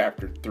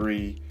 Chapter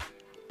 3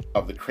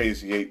 of the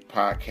Crazy 8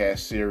 podcast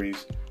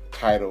series,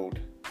 titled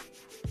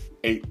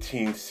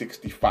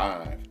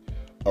 1865,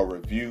 a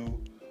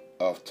review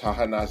of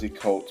Ta-Nehisi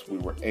Coates' We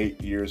Were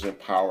 8 Years in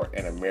Power,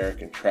 an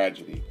American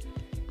Tragedy.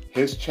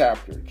 His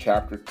chapter,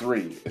 Chapter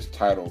 3, is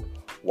titled,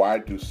 Why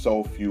Do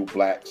So Few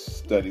Blacks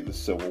Study the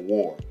Civil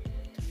War?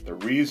 The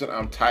reason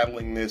I'm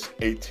titling this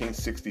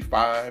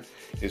 1865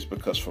 is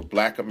because for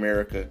Black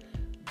America,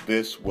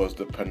 this was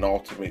the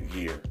penultimate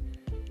year.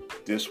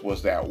 This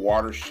was that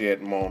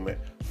watershed moment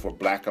for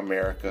Black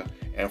America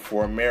and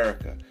for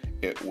America.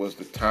 It was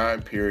the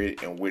time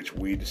period in which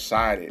we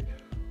decided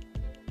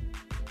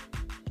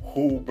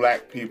who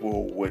Black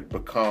people would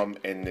become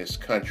in this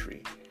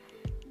country.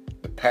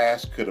 The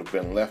past could have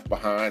been left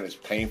behind, as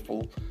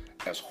painful,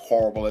 as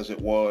horrible as it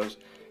was,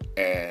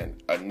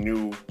 and a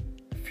new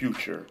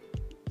future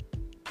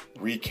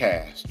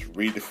recast,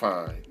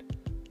 redefined,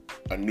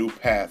 a new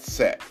path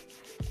set.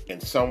 In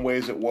some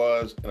ways it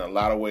was, in a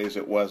lot of ways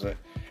it wasn't,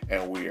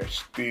 and we are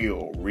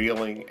still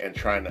reeling and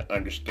trying to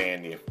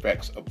understand the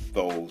effects of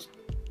those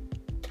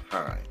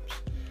times.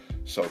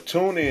 So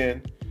tune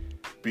in.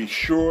 Be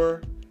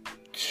sure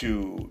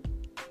to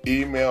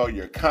email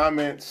your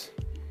comments.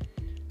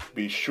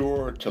 Be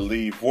sure to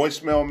leave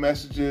voicemail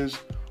messages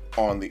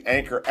on the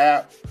Anchor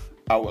app.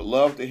 I would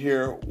love to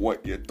hear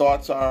what your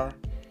thoughts are,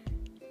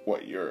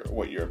 what your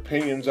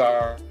opinions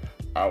are.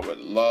 I would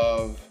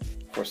love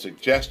for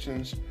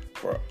suggestions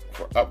for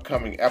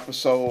upcoming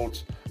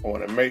episodes. I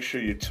want to make sure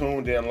you're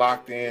tuned in,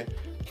 locked in.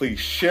 Please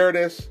share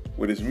this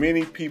with as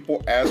many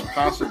people as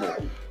possible.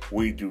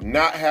 We do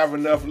not have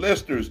enough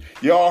listeners.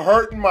 Y'all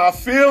hurting my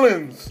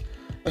feelings.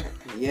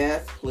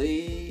 Yes,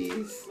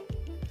 please.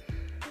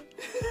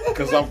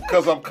 Cause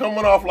I'm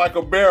coming off like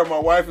a bear. My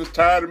wife is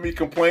tired of me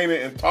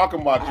complaining and talking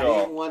about y'all. I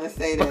didn't want to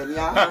say that.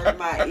 Y'all hurt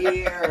my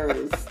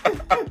ears.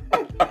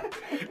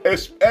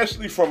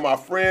 Especially from my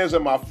friends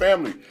and my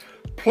family.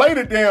 Play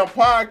the damn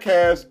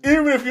podcast,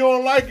 even if you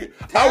don't like it.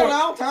 Turn it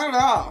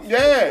off.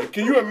 Yeah.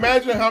 Can you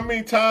imagine how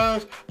many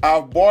times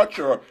I've bought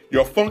your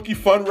funky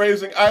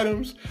fundraising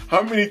items?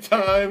 How many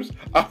times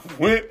I've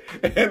went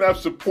and I've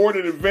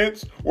supported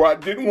events where I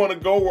didn't want to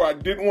go, where I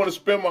didn't want to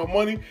spend my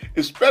money,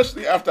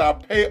 especially after I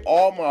pay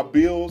all my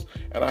bills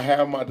and I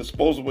have my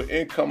disposable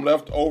income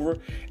left over.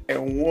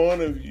 And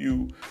one of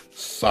you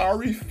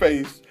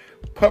sorry-faced,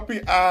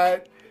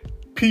 puppy-eyed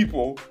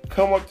people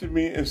come up to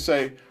me and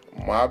say,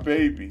 my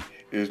baby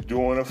is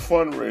doing a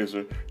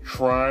fundraiser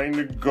trying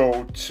to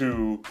go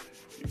to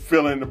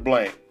fill in the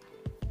blank.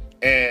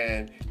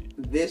 And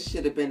this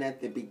should have been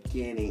at the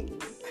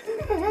beginning.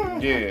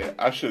 Yeah,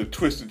 I should have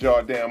twisted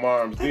y'all damn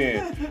arms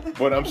then.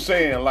 But I'm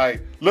saying,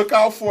 like, look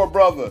out for a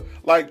brother.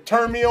 Like,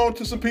 turn me on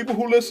to some people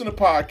who listen to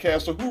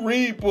podcasts or who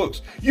read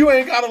books. You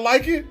ain't got to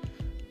like it.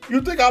 You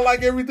think I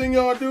like everything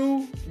y'all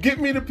do? Get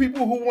me the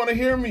people who want to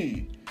hear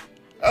me.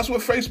 That's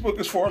what Facebook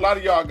is for. A lot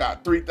of y'all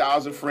got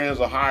 3,000 friends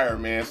or higher,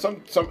 man.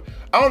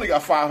 I only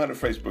got 500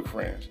 Facebook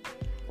friends,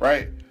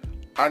 right?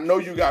 I know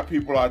you got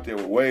people out there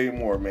with way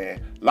more, man.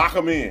 Lock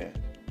them in.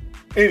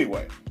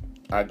 Anyway,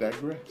 I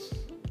digress.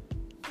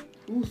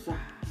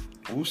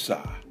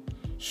 Woosah.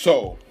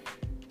 So,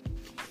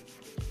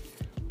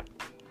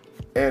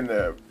 in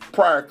the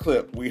prior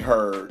clip, we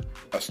heard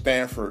a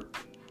Stanford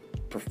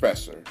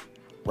professor,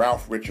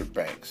 Ralph Richard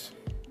Banks.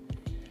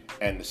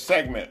 And the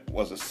segment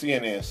was a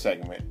CNN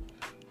segment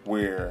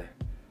where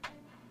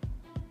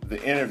the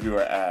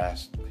interviewer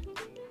asked,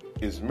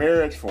 is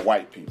marriage for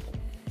white people?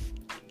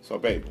 So,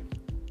 baby,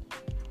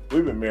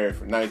 we've been married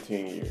for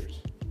 19 years.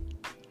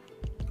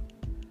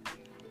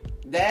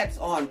 That's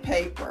on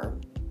paper.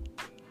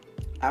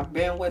 I've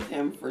been with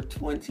him for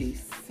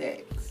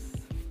 26,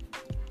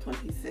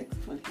 27.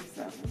 What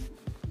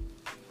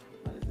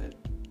is it?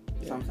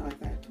 Yeah. Something like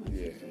that,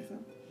 26,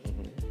 27.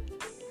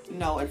 Mm-hmm.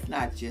 No, it's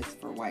not just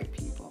for white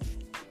people.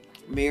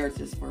 Marriage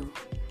is for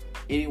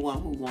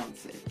anyone who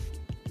wants it.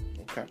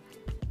 Okay.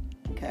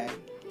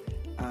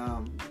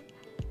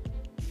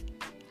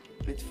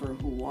 It's for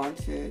who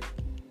wants it.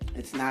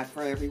 It's not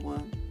for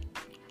everyone.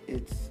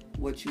 It's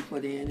what you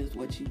put in is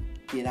what you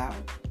get out.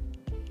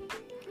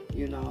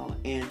 You know,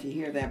 and to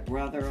hear that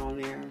brother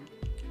on there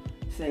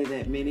say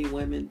that many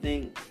women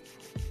think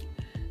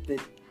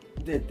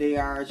that they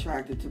are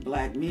attracted to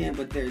black men,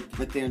 but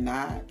they're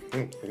not.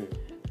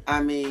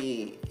 I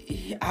mean,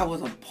 I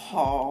was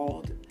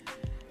appalled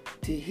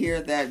to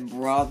hear that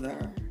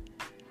brother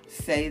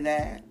say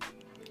that,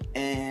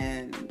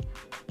 and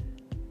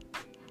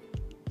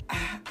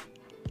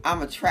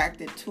I'm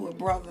attracted to a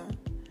brother,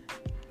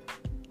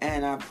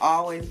 and I've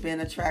always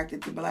been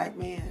attracted to black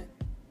men.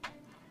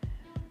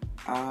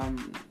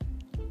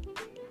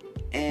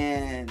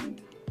 And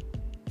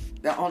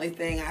the only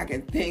thing I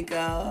can think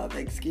of,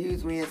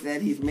 excuse me, is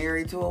that he's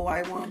married to a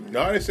white woman.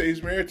 No, they say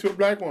he's married to a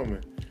black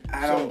woman.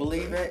 I don't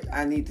believe it.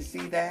 I need to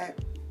see that.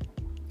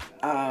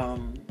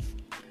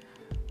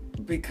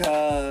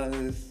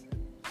 Because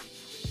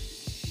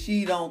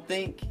she don't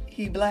think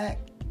he black.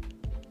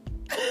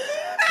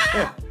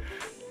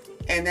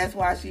 And that's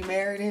why she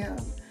married him.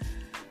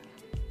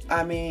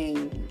 I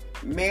mean,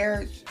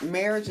 marriage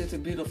is a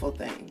beautiful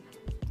thing.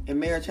 And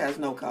marriage has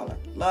no color.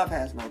 Love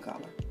has no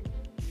color.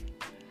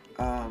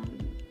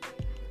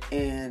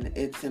 And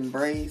it's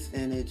embraced,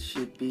 and it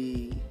should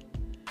be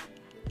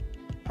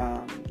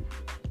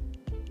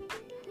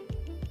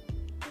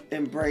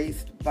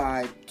embraced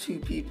by two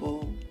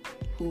people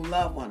who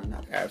love one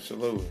another.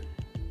 Absolutely.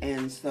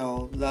 And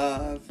so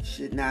love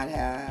should not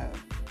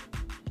have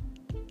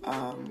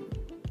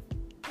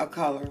a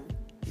color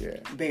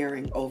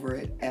bearing over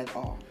it at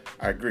all.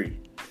 I agree.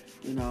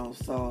 You know,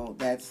 so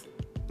that's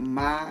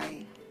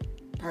my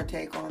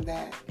partake on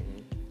that.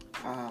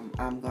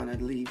 I'm going to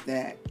leave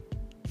that.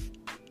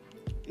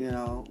 You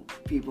know,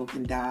 people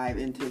can dive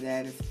into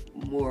that as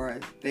more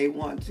as they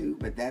want to,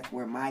 but that's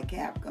where my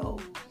cap goes.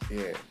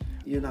 Yeah.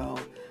 You know,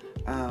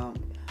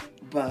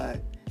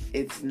 but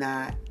it's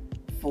not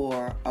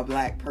for a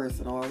black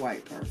person or a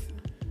white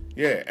person.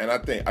 Yeah, and I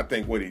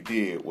think what he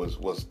did was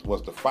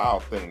the foul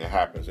thing that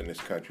happens in this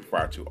country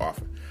far too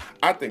often.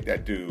 I think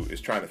that dude is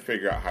trying to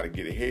figure out how to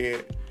get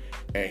ahead,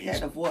 and he's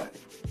Ahead of what?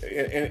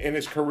 In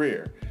his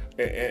career.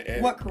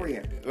 And what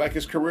career? Like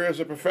his career as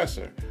a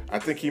professor. I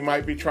think he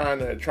might be trying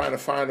to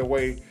find a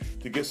way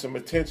to get some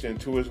attention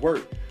to his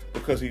work,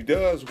 because he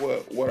does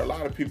what a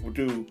lot of people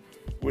do,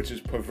 which is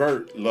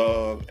pervert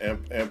love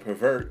and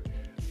pervert.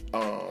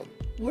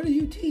 What are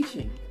you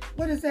teaching?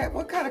 What is that?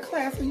 What kind of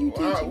class are you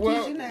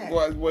teaching that?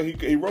 Well,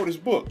 he wrote his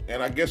book,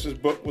 and I guess his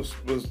book was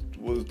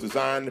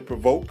designed to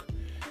provoke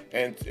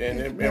and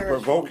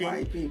provoking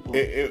white people.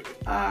 It,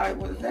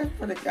 that's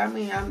for the. I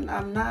mean,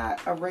 I'm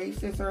not a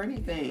racist or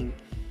anything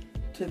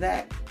to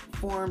that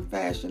form,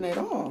 fashion at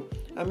all.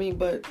 I mean,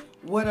 but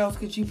what else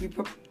could you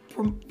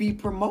be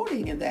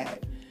promoting in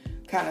that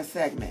kind of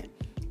segment?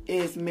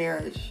 Is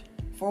marriage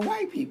for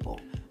white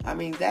people? I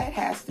mean, that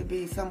has to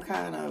be some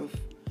kind of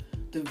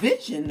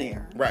division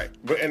there. Right.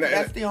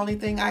 That's the only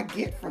thing I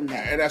get from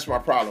that. And that's my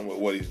problem with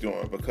what he's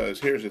doing, because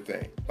here's the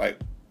thing. Like,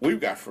 we've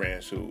got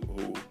friends who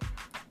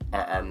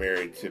are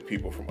married to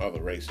people from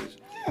other races.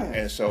 Yeah,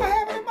 and so I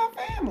have it in my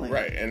family.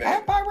 Right. And I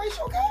have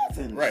biracial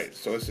cousins. Right.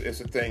 So it's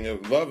a thing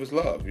of love is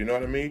love, you know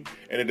what I mean?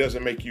 And it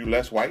doesn't make you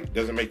less white,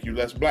 doesn't make you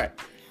less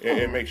black.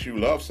 It makes you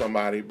love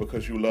somebody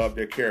because you love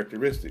their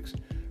characteristics,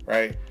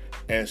 right?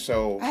 And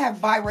so I have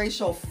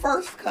biracial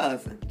first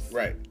cousins.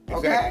 Right.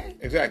 Exactly. Okay.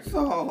 Exactly.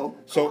 So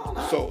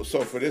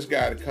for this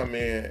guy to come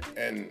in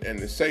and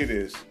to say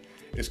this,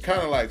 it's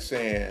kind of like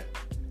saying,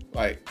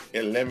 like,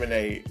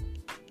 eliminate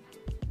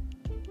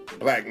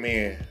black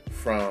men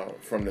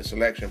from the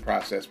selection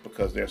process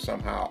because they're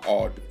somehow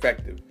all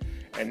defective,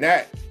 and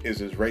that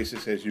is as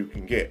racist as you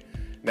can get.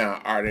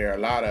 Now, are there a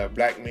lot of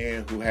black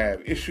men who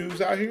have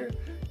issues out here?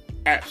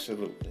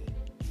 Absolutely.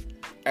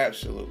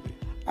 Absolutely.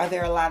 Are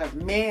there a lot of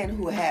men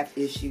who have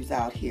issues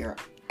out here?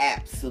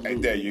 Absolutely.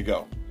 And there you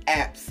go.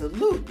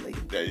 Absolutely.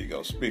 There you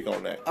go. Speak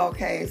on that.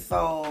 Okay,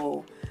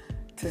 so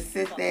to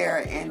sit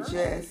there and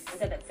just... It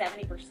said that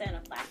 70%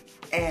 of black...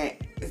 And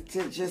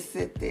to just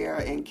sit there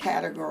and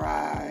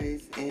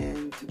categorize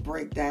and to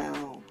break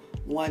down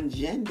one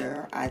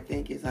gender, I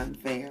think is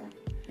unfair.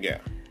 Yeah.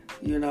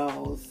 You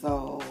know,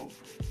 so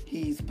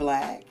he's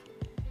black.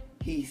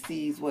 He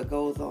sees what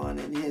goes on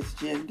in his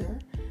gender.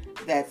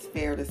 That's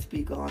fair to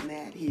speak on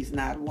that. He's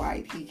not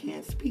white. He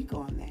can't speak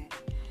on that.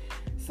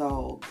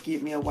 So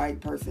give me a white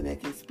person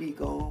that can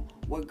speak on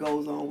what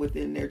goes on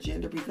within their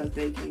gender, because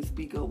they can't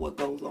speak on what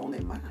goes on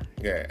in mine.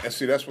 Yeah, and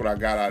see, that's what I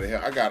got out of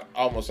him. I got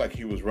almost like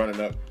he was running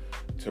up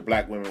to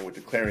black women with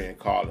the clarion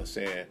call and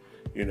saying,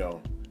 you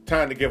know,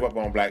 time to give up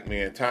on black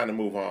men, time to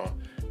move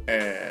on.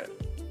 And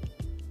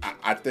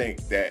I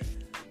think that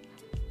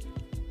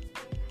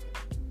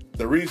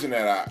the reason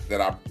that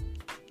I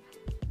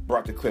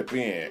brought the clip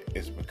in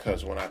is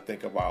because when I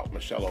think about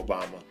Michelle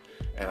Obama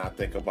and I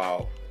think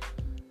about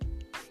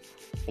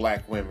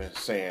black women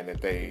saying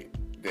that they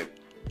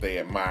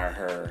admire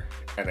her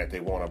and that they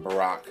want a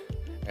Barack,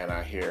 and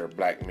I hear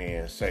black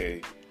men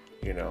say,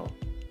 you know,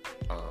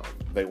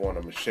 they want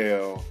a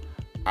Michelle,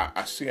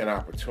 I see an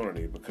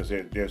opportunity, because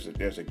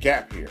there's a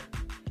gap here.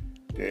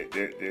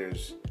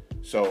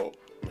 So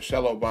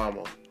Michelle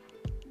Obama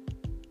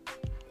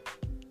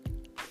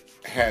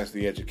has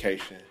the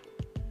education,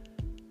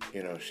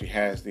 you know, she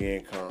has the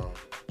income,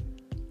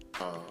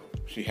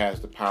 she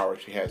has the power,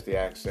 she has the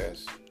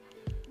access.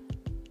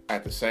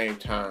 At the same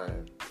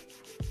time,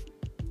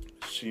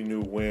 she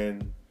knew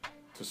when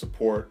to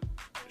support,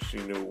 she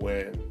knew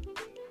when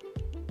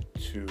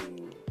to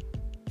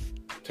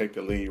take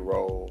the lead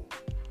role.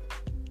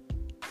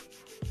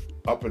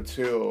 Up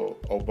until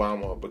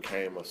Obama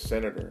became a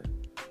senator,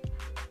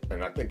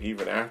 and I think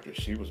even after,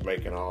 she was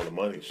making all the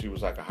money. She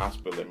was like a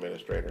hospital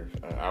administrator.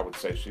 I would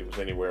say she was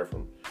anywhere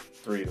from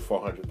 $300,000 to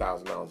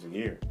 $400,000 a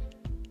year.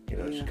 You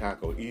know, Yeah.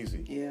 Chicago,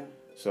 easy. Yeah.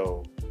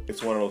 So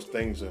it's one of those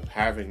things of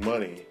having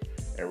money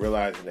and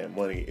realizing that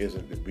money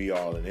isn't the be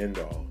all and end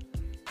all.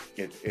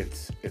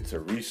 it's a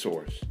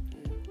resource.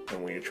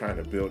 And when you're trying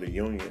to build a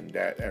union,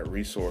 that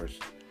resource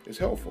is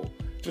helpful.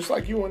 Just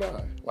like you and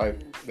I. Like,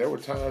 there were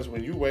times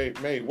when you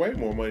made way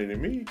more money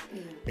than me,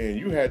 and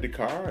you had the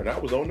car, and I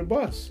was on the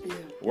bus,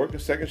 working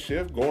second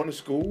shift, going to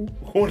school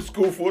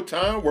full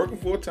time, working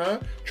full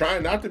time,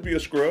 trying not to be a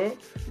scrub,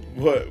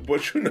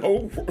 but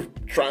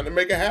trying to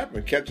make it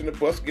happen, catching the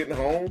bus, getting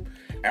home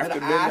after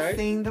midnight. I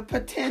seen the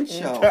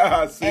potential,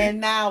 and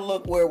now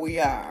look where we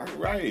are.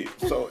 Right.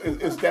 So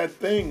it's that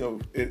thing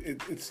of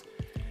it's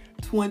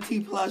 20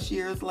 plus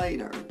years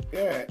later.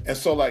 Yeah. And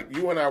so, like,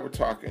 you and I were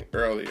talking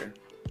earlier,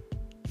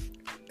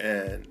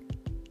 and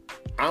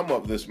I'm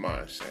of this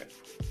mindset.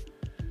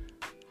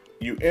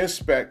 You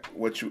inspect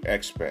what you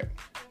expect,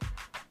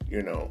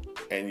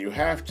 and you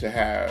have to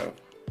have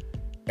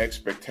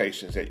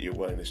expectations that you're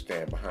willing to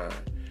stand behind.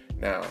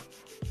 Now,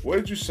 what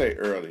did you say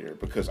earlier?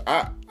 Because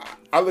I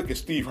look at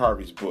Steve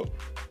Harvey's book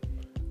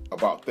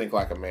about Think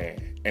Like a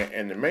Man,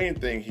 and the main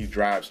thing he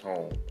drives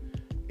home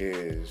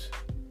is,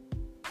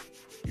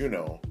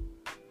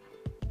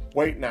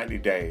 wait 90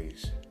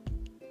 days.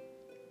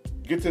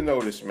 Get to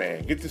know this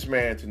man. Get this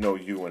man to know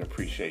you and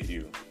appreciate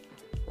you,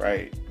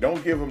 right?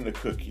 Don't give him the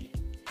cookie.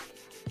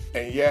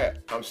 And yet,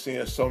 I'm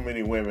seeing so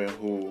many women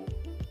who,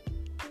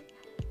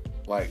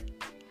 like,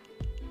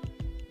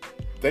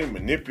 they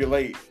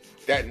manipulate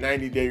that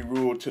 90-day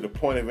rule to the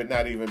point of it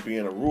not even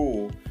being a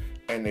rule,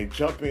 and they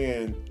jump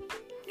in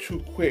too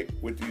quick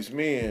with these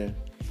men,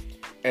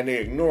 and they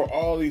ignore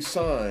all these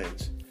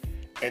signs,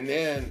 and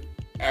then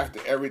after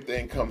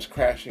everything comes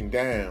crashing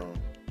down,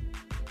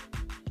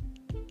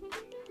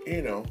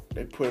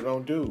 they put it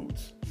on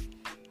dudes.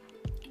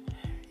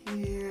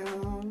 Yeah,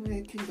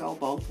 it can go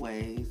both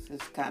ways.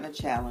 It's kind of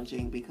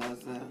challenging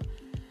because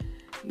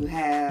you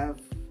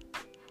have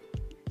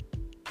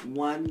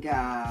one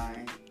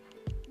guy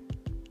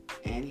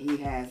and he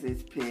has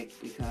his pick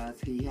because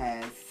he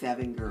has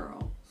 7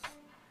 girls.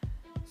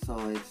 So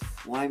it's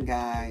one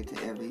guy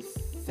to every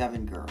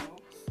 7 girls.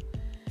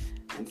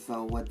 And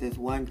so what this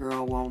one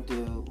girl won't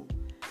do,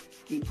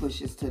 he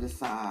pushes to the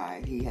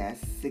side. He has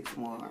 6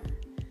 more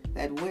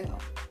that will.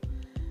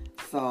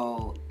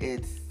 So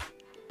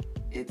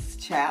it's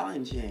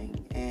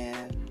challenging,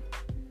 and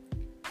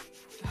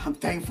I'm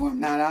thankful I'm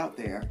not out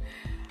there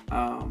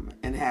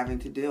and having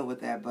to deal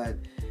with that. But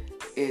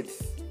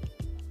it's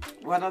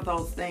one of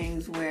those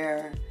things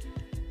where,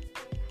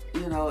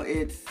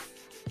 it's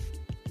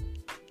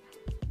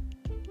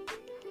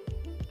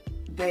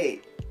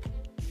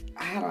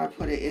how do I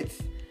put it?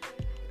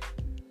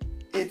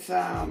 It's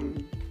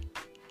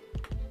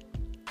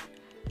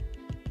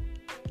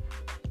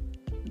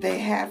they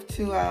have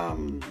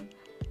to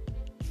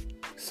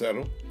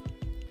settle,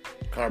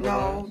 compromise.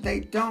 No, they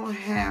don't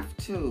have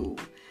to.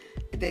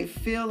 They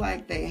feel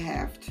like they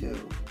have to.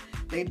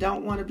 They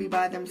don't want to be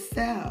by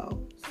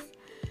themselves,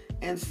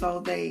 and so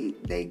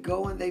they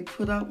go and they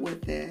put up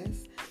with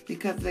this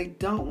because they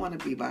don't want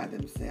to be by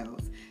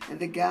themselves. And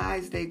the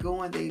guys, they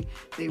go and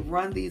they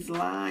run these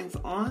lines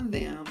on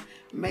them,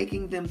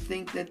 making them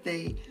think that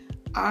they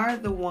are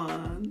the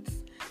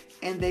ones,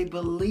 and they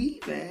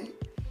believe it,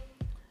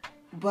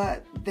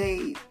 but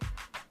they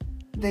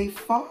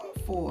fall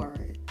for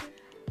it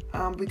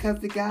because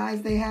the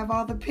guys, they have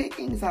all the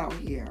pickings out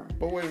here.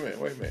 But wait a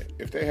minute.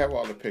 If they have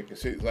all the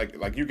pickings, see,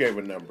 like you gave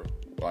a number,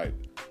 like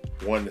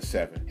 1 to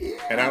 7,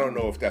 and I don't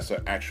know if that's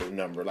an actual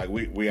number. Like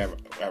we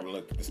haven't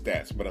looked at the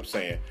stats, but I'm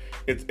saying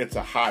it's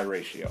a high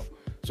ratio.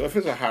 So if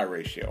it's a high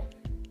ratio,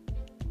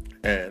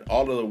 and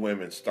all of the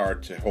women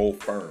start to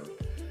hold firm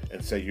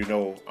and say,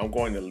 I'm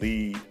going to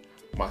lead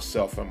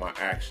myself and my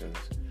actions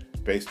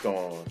based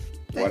on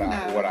what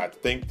I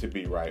think to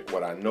be right,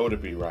 what I know to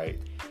be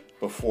right,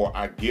 before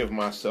I give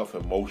myself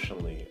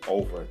emotionally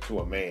over to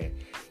a man.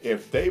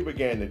 If they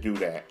began to do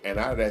that, and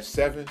out of that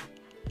 7,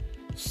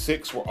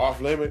 6 were off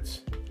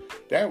limits,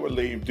 that would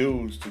leave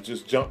dudes to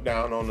just jump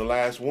down on the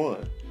last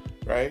one,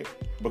 right?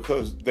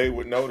 Because they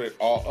would know that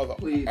all other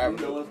Please,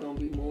 it's going to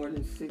be more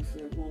than 6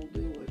 that won't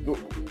do it.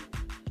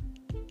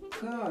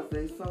 Because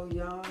they're so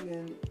young,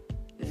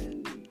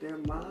 and their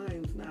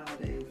minds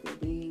nowadays,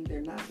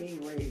 they're not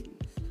being raised.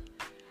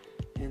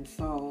 And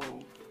so,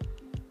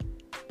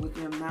 with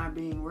them not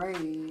being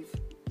raised,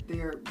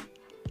 they're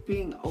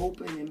being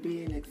open and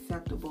being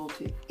acceptable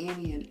to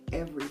any and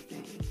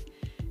everything.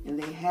 And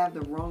they have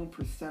the wrong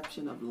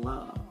perception of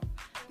love.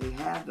 They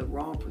have the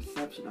wrong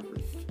perception of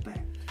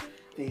respect.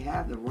 They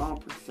have the wrong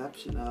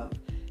perception of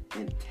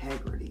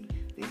integrity.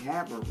 They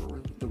have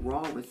the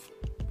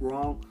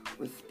wrong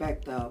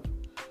respect of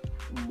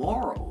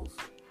morals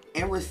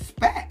and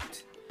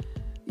respect.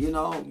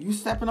 You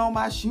stepping on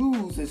my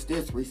shoes is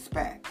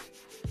disrespect.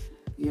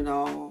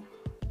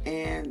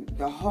 And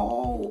the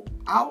whole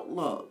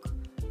outlook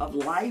of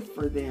life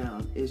for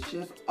them is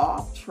just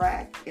off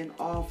track and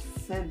off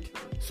center.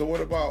 So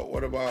what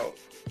about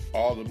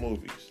all the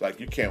movies? Like,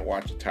 you can't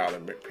watch a Tyler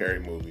Perry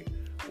movie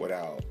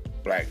without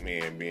black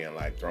men being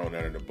like thrown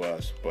under the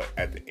bus, but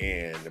at the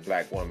end, the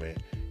black woman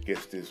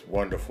gets this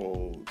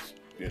wonderful,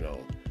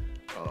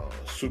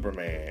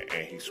 Superman,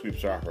 and he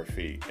sweeps her off her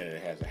feet, and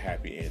it has a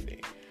happy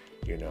ending.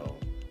 You know,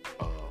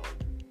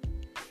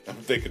 I'm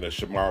thinking of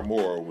Shamar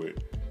Moore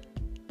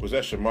was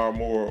that Shamar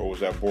Moore or was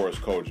that Boris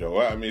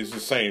Kodjoe? I mean, it's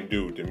the same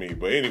dude to me.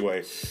 But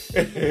anyway,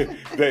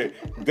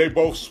 they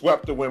both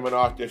swept the women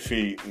off their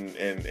feet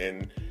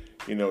and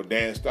you know,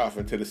 danced off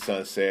into the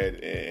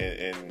sunset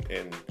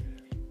and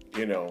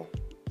you know,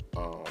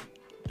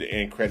 the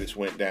end credits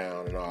went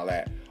down and all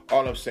that.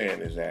 All I'm saying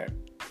is that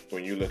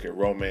when you look at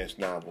romance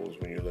novels,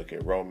 when you look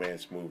at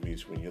romance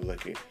movies, when you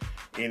look at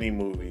any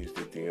movies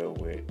that deal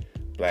with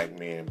black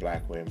men,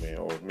 black women,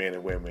 or men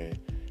and women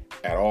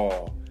at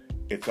all,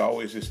 it's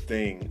always this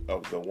thing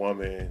of the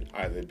woman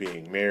either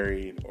being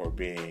married or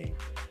being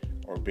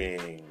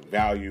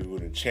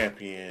valued and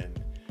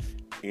championed,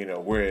 you know,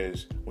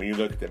 whereas when you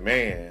look at the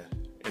man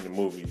in the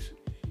movies,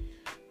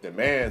 the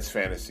man's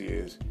fantasy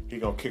is he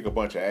gonna kick a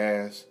bunch of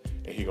ass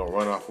and he gonna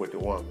run off with the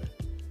woman.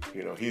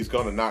 You know, he's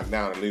gonna knock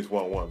down at least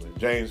one woman.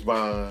 James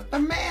Bond. The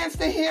man's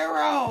the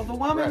hero. The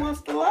woman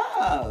wants to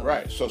love.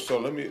 Right. So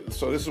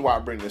this is why I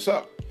bring this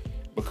up.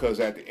 Because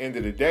at the end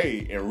of the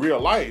day, in real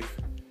life,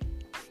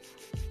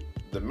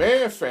 the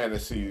man's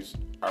fantasies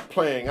are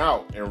playing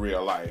out in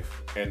real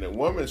life, and the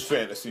woman's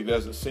fantasy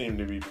doesn't seem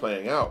to be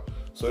playing out.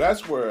 So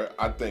that's where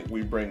I think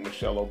we bring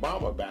Michelle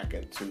Obama back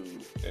into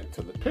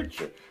the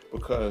picture,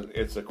 because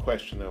it's a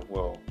question of,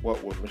 well,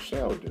 what would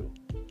Michelle do?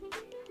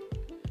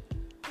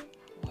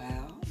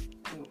 Well,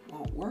 it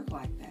won't work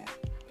like that,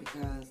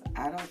 because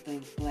I don't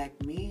think black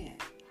men,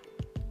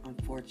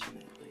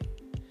 unfortunately,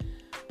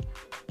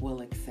 will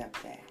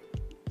accept that.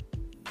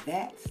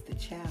 That's the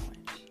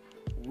challenge.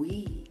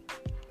 We,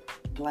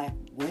 black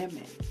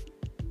women,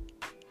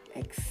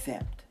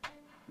 accept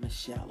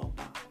Michelle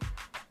Obama.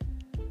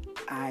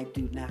 I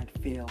do not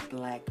feel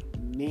black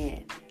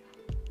men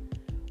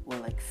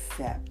will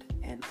accept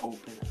and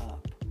open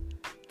up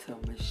to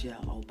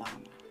Michelle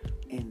Obama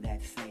in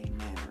that same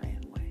manner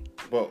and way.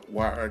 But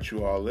why aren't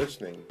you all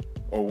listening?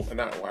 Or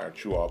not why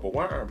aren't you all, but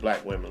why aren't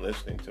black women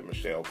listening to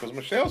Michelle? Because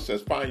Michelle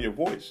says, find your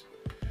voice.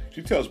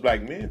 She tells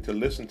black men to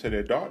listen to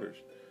their daughters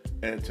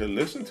and to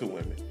listen to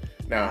women.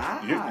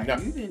 Now, you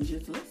didn't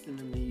just listen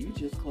to me. You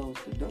just closed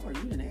the door.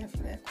 You didn't answer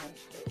that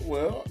question.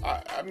 Well,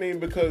 I mean,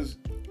 because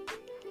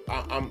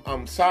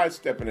I'm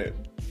sidestepping it.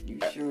 You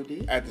sure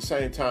did. At the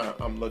same time,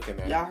 I'm looking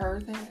at. Y'all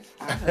heard that?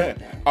 I heard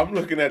that. I'm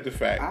looking at the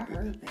fact. I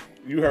heard that.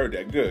 You heard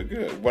that.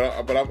 Good.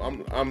 But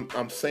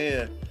I'm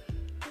saying,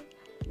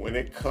 when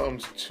it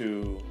comes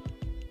to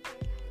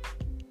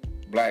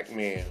black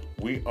men,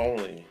 we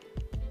only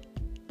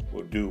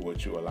will do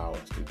what you allow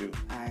us to do.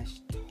 I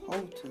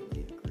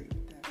totally agree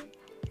with that.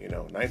 You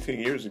know, 19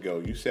 years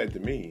ago, you said to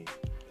me,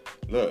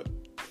 look,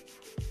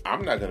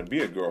 I'm not going to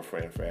be a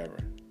girlfriend forever.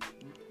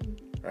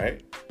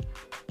 Right?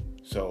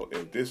 So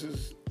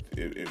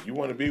if you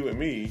want to be with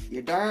me,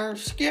 you're darn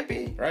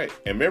skippy. Right.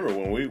 And remember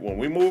when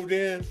we moved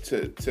in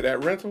to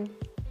that rental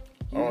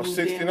on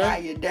 69? By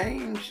your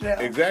dang self.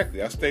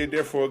 Exactly. I stayed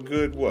there for a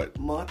good what?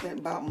 Month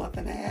and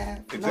a half.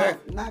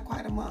 Exactly. No, not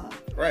quite a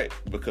month. Right.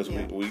 Because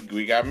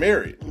we got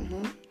married.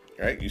 Mm-hmm.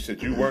 Right? You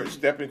said you weren't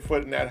stepping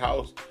foot in that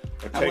house.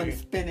 I wasn't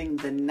spending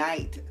the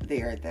night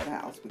there at that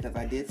house, because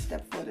I did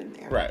step foot in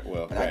there. Right.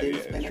 Well, but I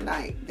didn't spend the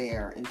night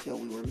there until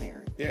we were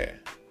married. Yeah.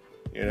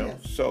 You know,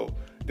 so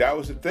that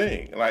was the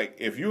thing. Like,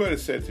 if you had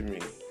said to me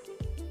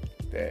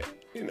that,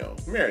 you know,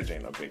 marriage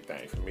ain't no big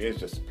thing for me. It's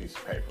just a piece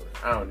of paper.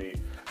 I don't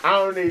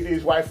need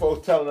these white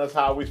folks telling us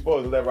how we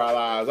supposed to live our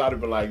lives. I'd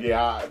have been like,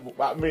 yeah,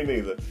 me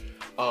neither.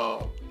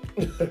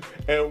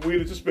 And we'd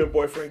have just been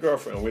boyfriend,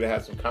 girlfriend. We'd have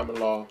had some common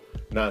law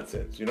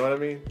nonsense. You know what I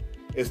mean?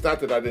 It's not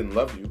that I didn't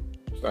love you.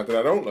 It's not that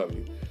I don't love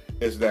you.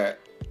 It's that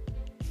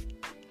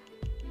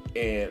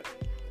in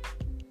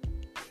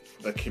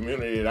the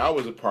community that I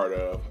was a part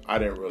of, I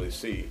didn't really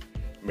see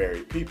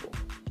married people.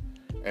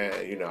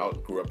 And, you know, I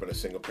grew up in a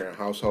single parent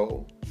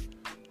household.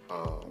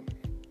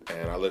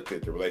 And I looked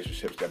at the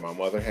relationships that my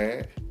mother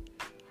had.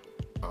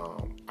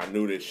 I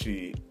knew that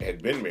she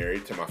had been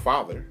married to my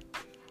father,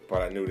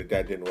 but I knew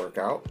that didn't work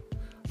out.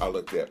 I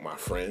looked at my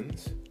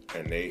friends,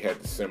 and they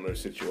had similar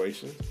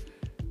situations.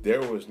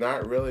 There was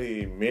not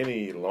really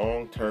many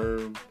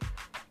long-term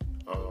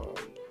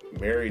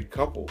married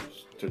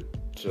couples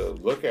to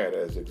look at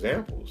as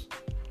examples,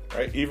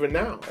 right? Even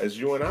now, as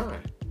you and I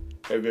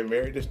have been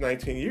married this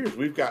 19 years,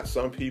 we've got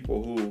some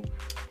people who...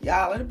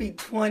 Y'all, it'll be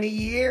 20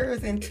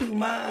 years in 2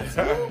 months.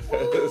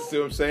 See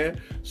what I'm saying?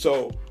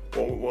 So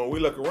when we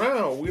look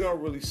around, we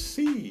don't really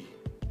see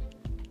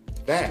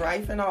that.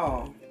 Strife and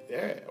all.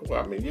 Yeah,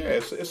 well, I mean, yeah,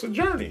 it's a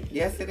journey.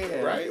 Yes, it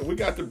is. Right? We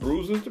got the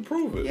bruises to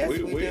prove it. Yes, we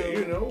do.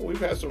 You know, we've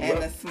had some...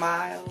 And the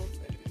smiles.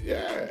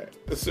 Yeah.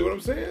 See what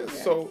I'm saying?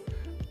 Yes. So,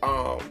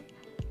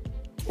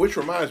 which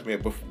reminds me,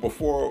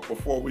 before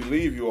we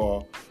leave you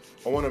all,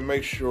 I want to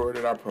make sure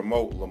that I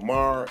promote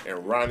Lamar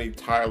and Ronnie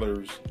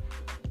Tyler's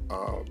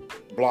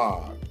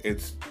blog.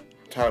 It's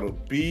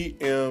titled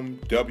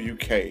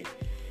BMWK.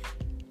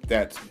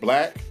 That's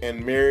Black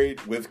and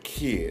Married with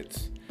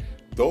Kids.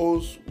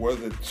 Those were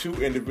the two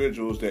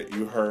individuals that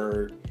you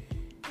heard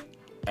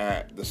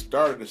at the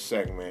start of the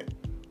segment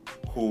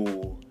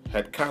who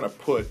had kind of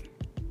put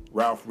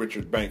Ralph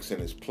Richard Banks in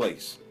his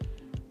place.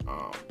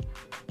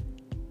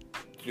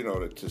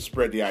 to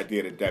spread the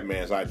idea that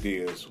man's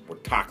ideas were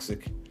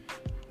toxic,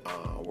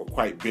 were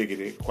quite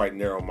bigoted, quite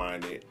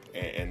narrow-minded,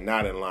 and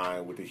not in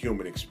line with the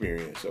human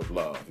experience of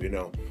love,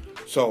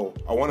 So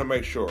I want to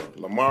make sure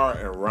Lamar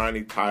and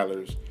Ronnie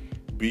Tyler's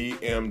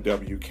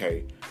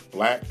BMWK,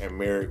 Black and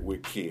Married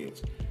with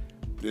Kids.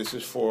 This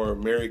is for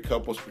married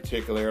couples,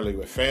 particularly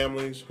with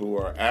families who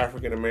are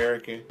African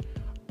American.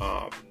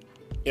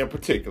 In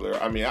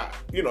particular, I mean,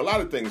 a lot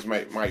of things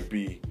might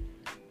be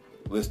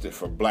listed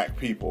for black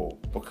people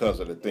because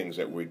of the things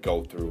that we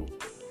go through.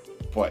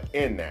 But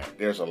in that,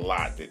 there's a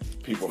lot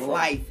that people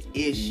life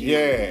issues.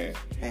 Yeah.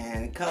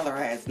 And color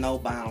has no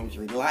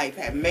boundary.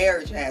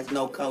 Marriage has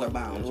no color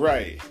boundary.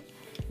 Right.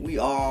 We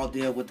all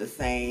deal with the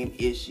same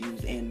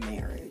issues in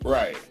marriage.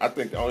 Right. I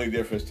think the only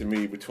difference to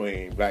me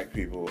between black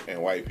people and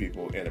white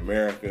people in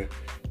America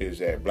is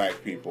that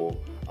black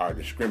people are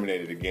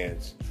discriminated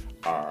against,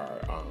 are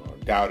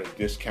doubted,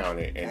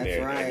 discounted, and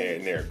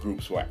there are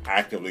groups who are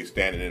actively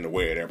standing in the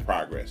way of their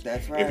progress.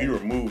 That's right. If you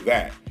remove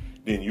that,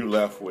 then you're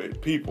left with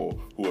people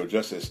who are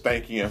just as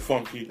stanky and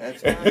funky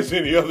That's right. as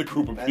any other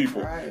group of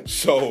people. Right.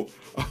 So,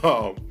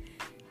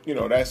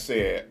 that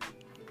said,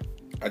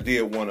 I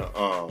did want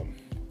to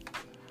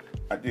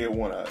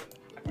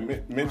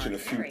mention a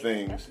few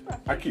things.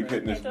 I keep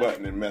hitting this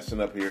button and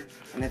messing up here.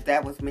 And if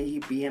that was me,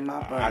 he'd be in my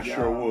butt. I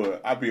sure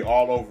would. I'd be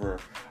all over.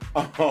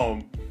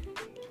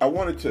 I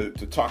wanted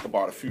to talk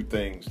about a few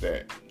things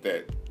that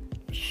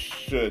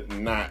should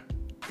not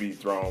be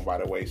thrown by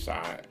the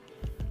wayside.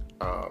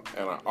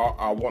 And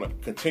I want to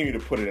continue to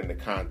put it in the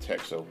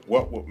context of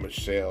what would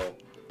Michelle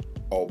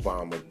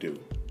Obama do,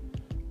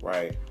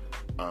 right?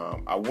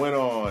 I went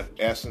on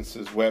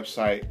Essence's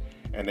website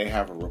and they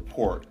have a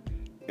report.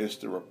 It's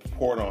the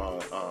report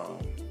on,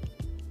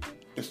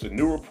 it's the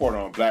new report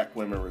on Black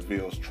Women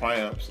reveals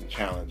triumphs and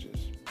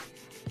challenges.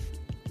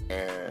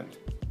 And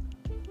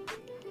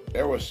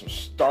there were some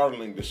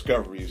startling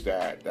discoveries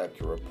that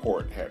the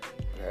report had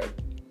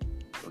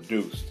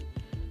produced.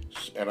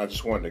 And I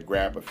just wanted to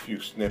grab a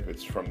few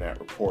snippets from that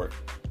report.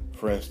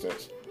 For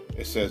instance,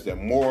 it says that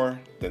more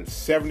than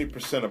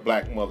 70% of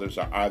black mothers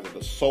are either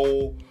the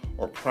sole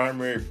or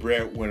primary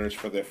breadwinners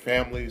for their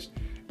families,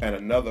 and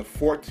another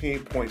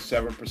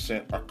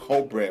 14.7% are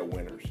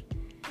co-breadwinners,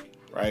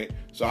 right?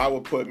 So I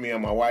would put me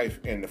and my wife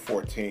in the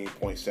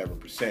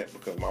 14.7%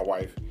 because my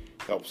wife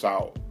helps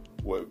out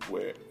with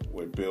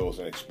bills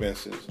and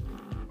expenses,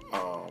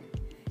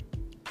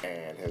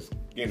 and has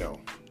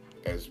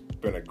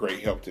been a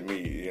great help to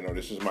me.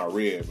 This is my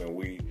rib,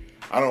 and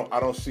I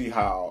don't see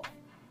how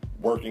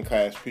working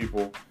class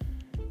people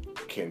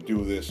can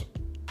do this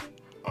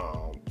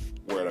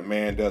where the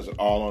man does it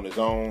all on his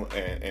own,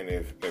 and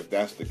if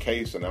that's the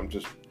case and I'm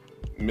just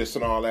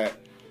missing all that,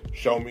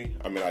 show me.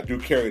 I mean, I do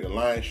carry the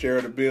lion's share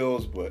of the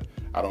bills, but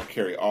I don't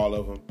carry all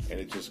of them, and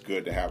it's just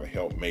good to have a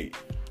helpmate.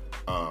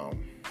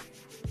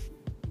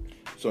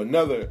 So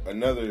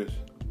another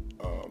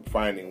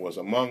finding was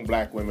among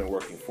black women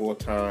working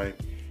full-time,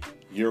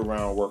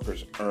 year-round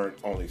workers earned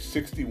only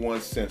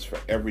 61 cents for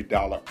every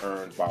dollar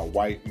earned by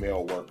white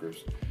male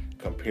workers,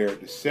 compared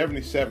to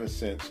 77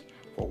 cents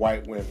for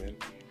white women,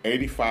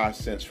 85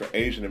 cents for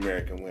Asian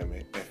American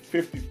women, and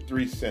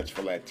 53 cents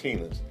for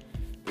Latinas.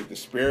 The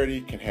disparity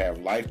can have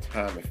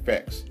lifetime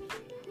effects.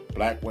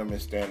 Black women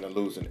stand to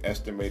lose an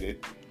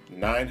estimated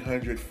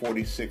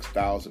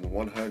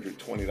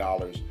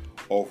 $946,120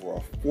 over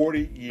a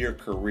 40-year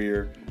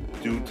career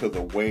due to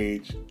the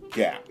wage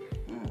gap.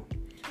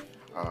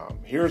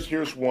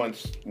 Here's one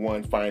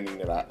finding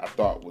that I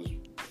thought was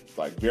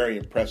very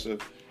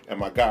impressive, and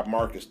my guy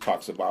Marcus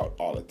talks about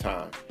all the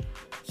time.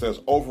 It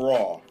says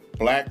overall,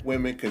 black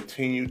women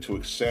continue to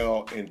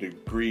excel in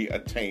degree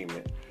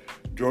attainment.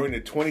 During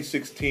the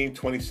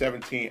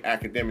 2016-2017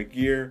 academic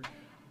year,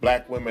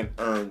 black women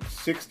earned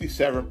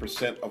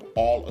 67% of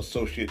all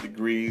associate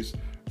degrees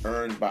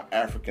earned by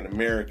African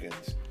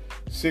Americans,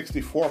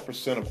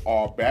 64% of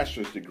all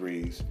bachelor's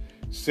degrees,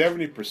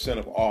 70%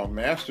 of all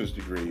master's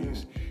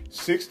degrees,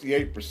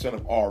 68%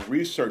 of all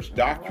research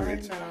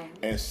doctorates,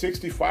 and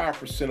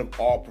 65% of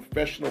all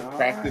professional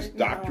practice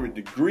doctorate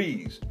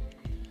degrees.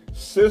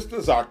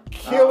 Sisters are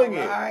killing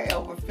it.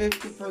 Over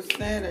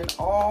 50% in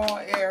all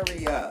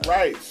areas.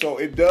 Right, so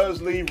it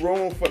does leave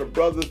room for the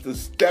brothers to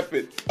step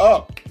it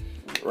up,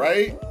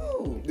 right?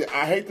 Ooh.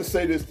 I hate to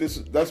say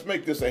this, let's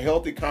make this a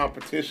healthy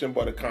competition,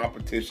 but a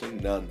competition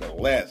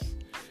nonetheless.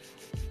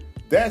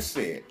 That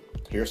said,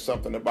 here's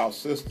something about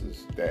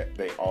sisters that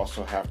they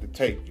also have to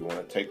take. You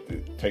want to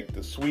take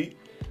the sweet?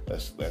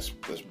 Let's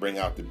bring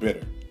out the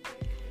bitter.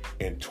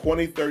 In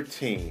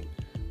 2013,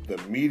 the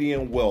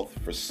median wealth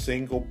for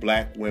single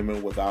black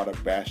women without a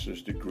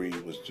bachelor's degree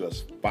was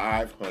just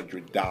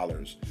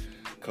 $500,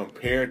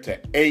 compared to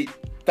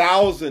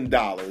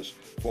 $8,000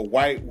 for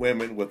white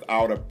women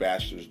without a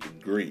bachelor's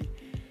degree.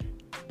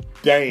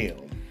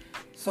 Damn.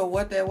 So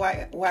what that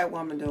white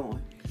woman doing?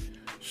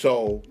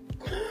 So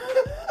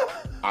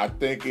I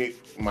think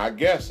my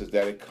guess is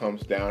that it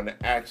comes down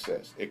to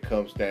access. It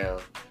comes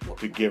down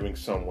to giving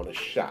someone a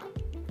shot,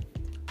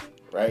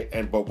 right?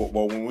 And but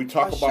when we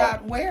talk about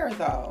shot where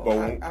though?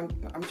 But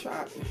I'm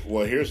trying.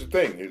 Well, here's the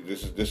thing.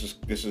 This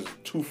is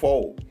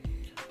twofold,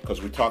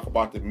 because we talk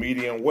about the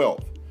median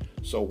wealth.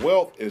 So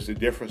wealth is the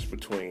difference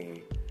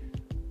between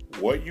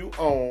what you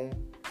own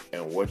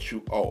and what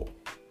you owe.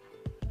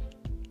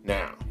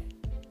 Now,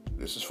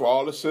 this is for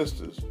all the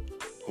sisters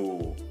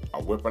who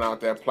are whipping out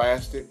that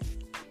plastic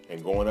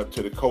and going up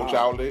to the Coach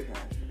outlet.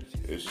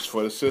 This is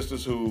for the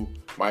sisters who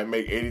might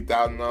make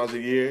 $80,000 a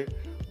year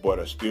but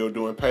are still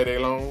doing payday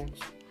loans,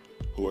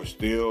 who are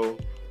still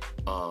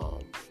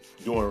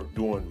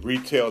doing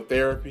retail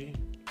therapy.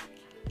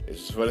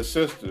 This is for the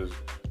sisters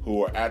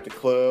who are at the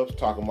clubs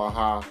talking about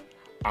how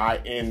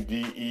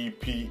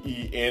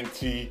INDEPENT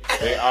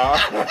they are.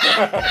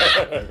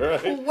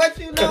 Right? What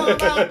you know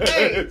about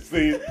me?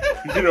 See,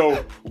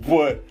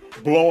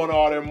 but blowing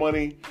all their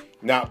money,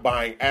 not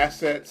buying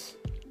assets,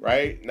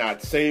 right?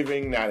 Not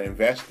saving, not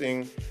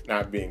investing,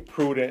 not being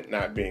prudent,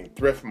 not being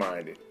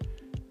thrift-minded.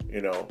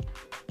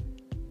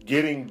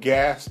 Getting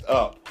gassed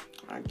up.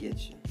 I get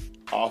you.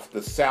 Off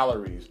the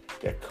salaries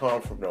that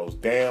come from those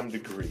damn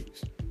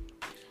degrees.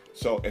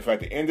 So if at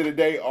the end of the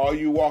day, all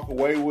you walk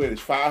away with is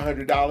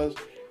 $500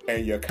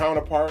 and your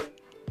counterpart,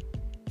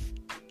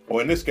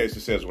 or in this case,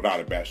 it says without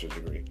a bachelor's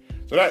degree.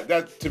 So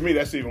that to me,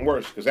 that's even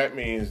worse, because that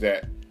means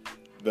that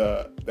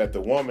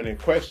the woman in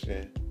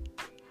question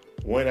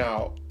went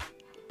out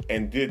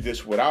and did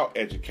this without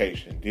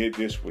education, did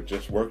this with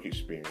just work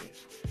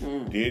experience,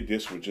 did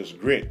this with just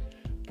grit,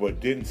 but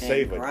didn't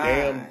save a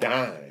damn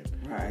dime.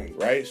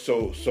 Right.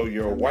 So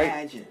your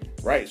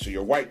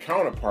your white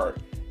counterpart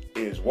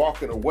is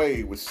walking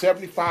away with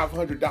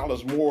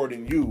 $7,500 more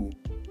than you,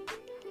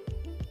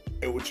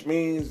 which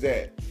means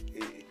that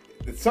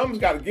something's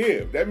got to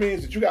give. That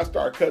means that you got to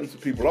start cutting some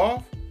people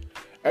off.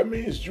 That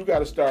means you got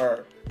to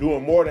start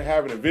doing more than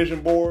having a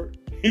vision board.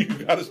 You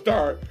got to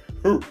start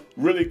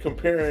really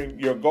comparing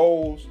your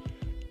goals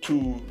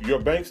to your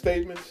bank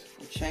statements.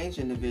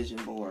 Changing the vision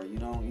board. You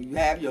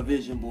have your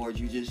vision board.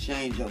 You just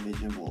change your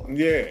vision board.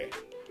 Yeah.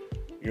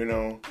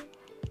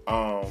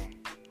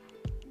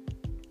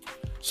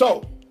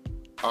 So,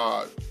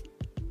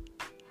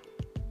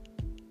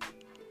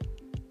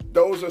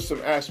 those are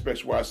some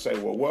aspects where I say,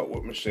 well, what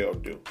would Michelle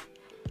do?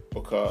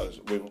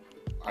 Because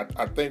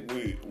I think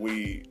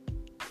we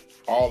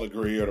all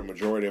agree, or the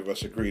majority of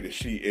us agree, that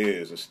she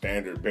is a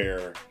standard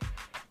bearer.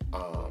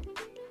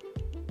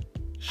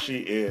 She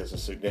is a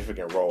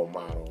significant role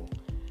model.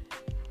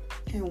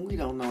 And we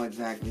don't know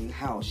exactly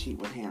how she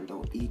would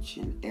handle each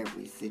and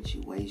every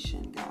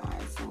situation,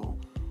 guys. So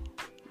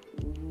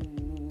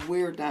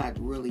we're not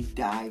really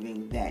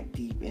diving that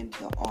deep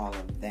into all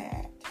of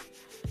that.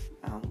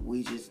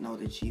 We just know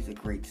that she's a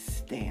great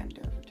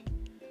standard,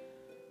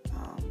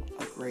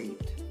 a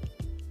great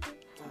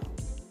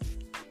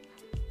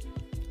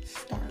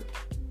start.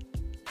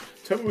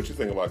 Tell me what you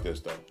think about this,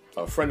 though.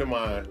 A friend of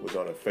mine was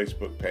on a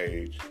Facebook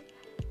page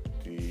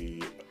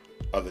the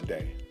other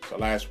day, so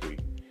last week,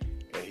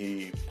 and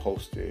he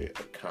posted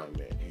a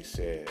comment. He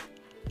said,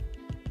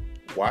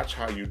 "Watch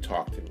how you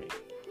talk to me,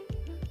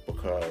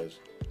 because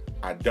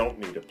I don't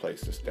need a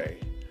place to stay.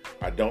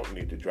 I don't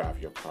need to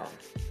drive your car.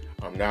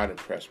 I'm not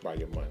impressed by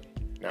your money."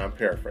 Now, I'm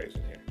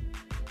paraphrasing here,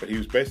 but he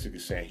was basically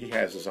saying he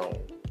has his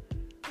own,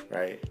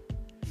 right?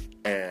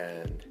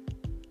 And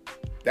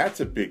that's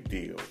a big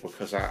deal,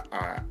 because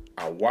I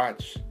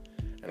watch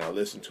and I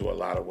listen to a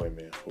lot of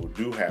women who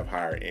do have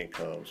higher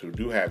incomes, who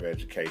do have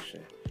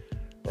education,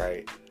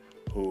 right?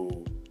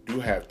 Who do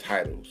have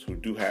titles, who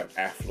do have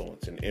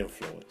affluence and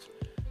influence,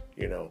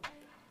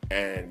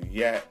 and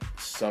yet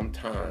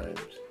sometimes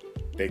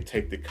they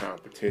take the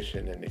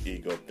competition and the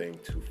ego thing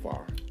too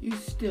far. You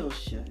still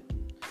should.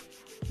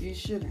 You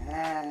should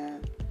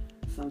have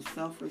some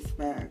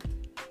self-respect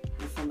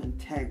and some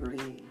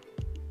integrity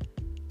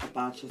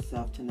about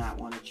yourself to not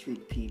want to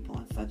treat people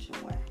in such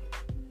a way.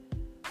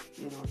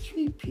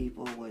 Treat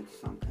people with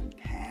some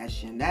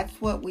compassion. That's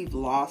what we've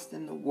lost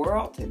in the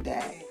world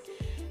today.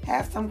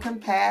 Have some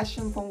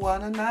compassion for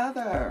one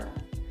another.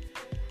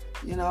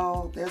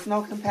 There's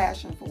no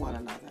compassion for one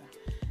another.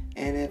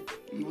 And if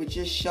you would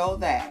just show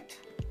that,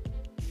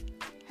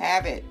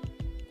 have it,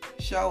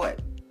 show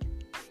it.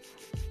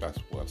 That's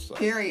what's up.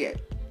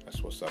 Period.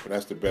 That's what's up. And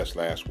that's the best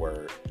last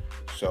word.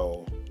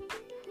 So,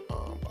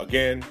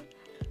 again,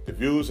 the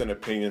views and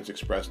opinions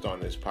expressed on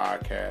this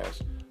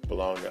podcast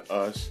belong to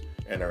us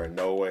and are in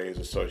no ways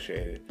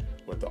associated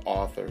with the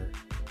author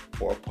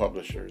or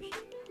publishers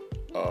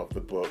of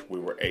the book We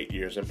Were 8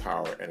 Years in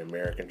Power, An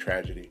American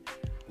Tragedy,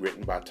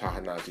 written by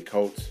Ta-Nehisi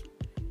Coates.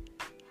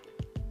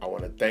 I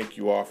want to thank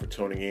you all for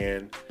tuning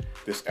in.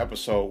 This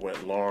episode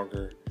went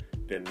longer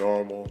than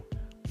normal,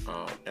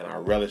 and I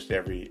relished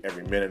every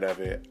minute of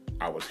it.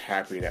 I was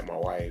happy that my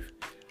wife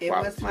It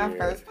was my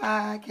first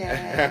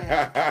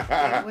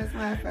podcast. It was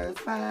my first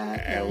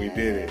podcast. And we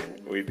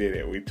did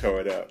it. We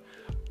tore it up.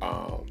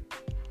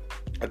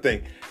 I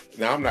think,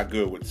 now I'm not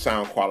good with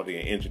sound quality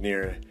and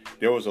engineering.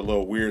 There was a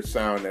little weird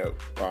sound that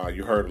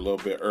you heard a little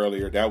bit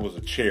earlier. That was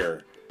a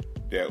chair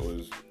that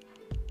was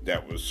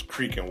that was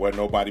creaking where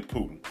nobody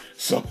pooting.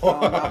 So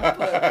my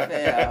foot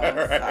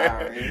fell.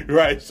 Sorry.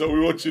 Right. So we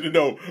want you to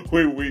know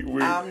we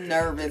I'm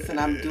nervous and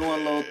I'm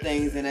doing little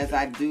things, and as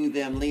I do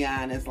them,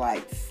 Leon is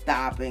like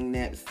stopping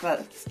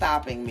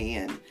me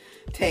and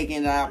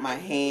taking it out my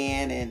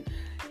hand and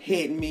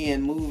hitting me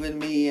and moving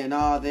me and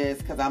all this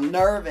because I'm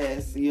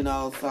nervous,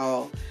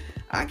 so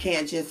I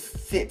can't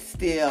just sit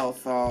still.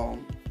 So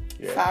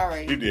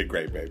sorry. You did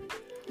great, baby.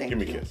 Thank Give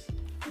me you. a kiss.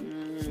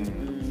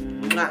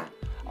 Mwah.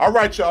 All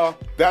right, y'all.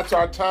 That's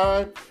our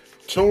time.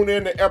 Tune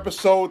in to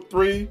episode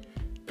 3.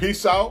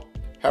 Peace out.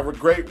 Have a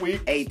great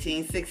week.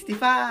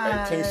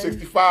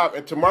 1865.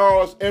 And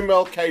tomorrow is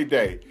MLK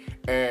Day.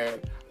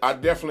 And I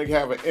definitely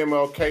have an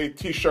MLK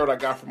t-shirt I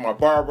got from my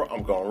barber.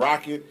 I'm going to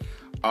rock it.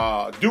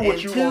 Do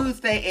what you want.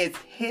 Tuesday is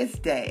his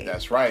day.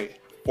 That's right.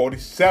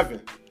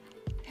 47.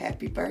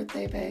 Happy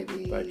birthday,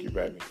 baby. Thank you,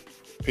 baby.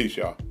 Peace,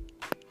 y'all.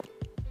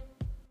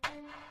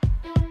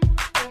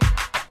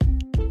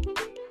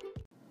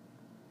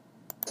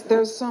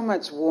 There's so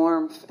much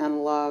warmth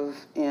and love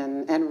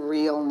and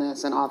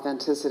realness and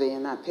authenticity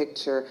in that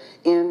picture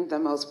in the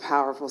most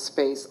powerful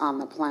space on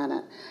the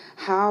planet.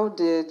 How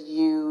did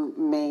you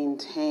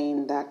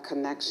maintain that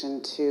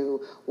connection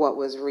to what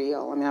was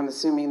real? I mean, I'm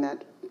assuming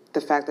that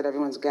the fact that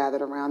everyone's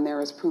gathered around there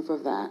is proof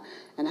of that.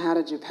 And how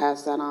did you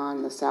pass that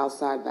on, the South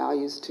Side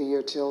values, to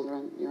your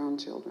children, your own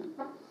children?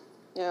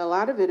 Yeah, a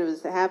lot of it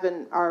was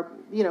having our,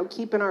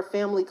 keeping our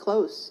family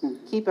close,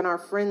 keeping our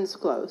friends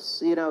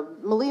close.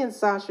 Malia and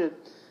Sasha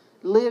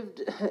lived,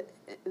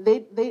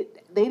 they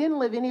didn't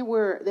live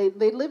anywhere.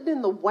 They lived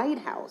in the White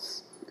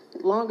House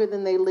longer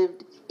than they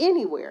lived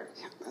anywhere.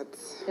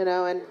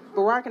 And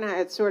Barack and I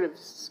had sort of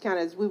kind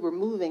of, as we were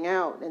moving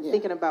out and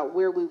thinking about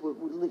where we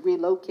would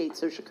relocate,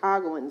 so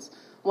Chicagoans,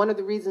 one of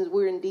the reasons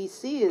we're in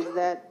D.C. is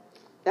that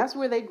that's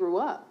where they grew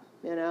up.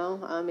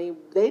 I mean,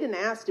 they didn't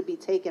ask to be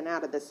taken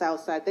out of the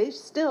South Side. They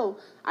still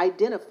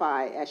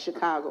identify as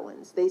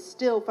Chicagoans. They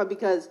still,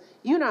 because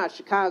you know how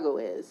Chicago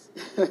is.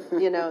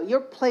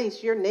 Your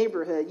place, your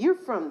neighborhood, you're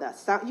from the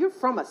South, you're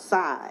from a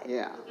side.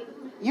 Yeah.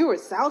 You're a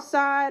South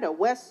Side, a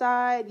West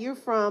Side, you're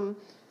from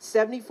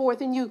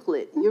 74th and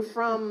Euclid, you're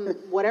from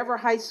whatever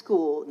high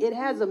school. It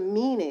has a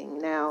meaning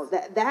now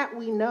that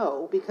we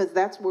know because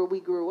that's where we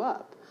grew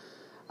up.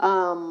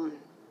 But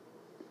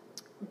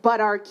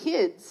our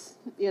kids,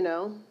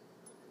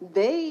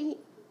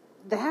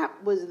 that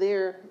was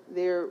their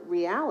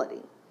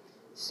reality.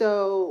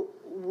 So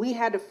we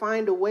had to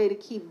find a way to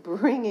keep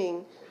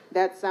bringing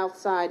that South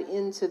Side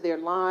into their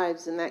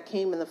lives, and that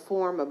came in the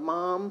form of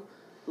Mom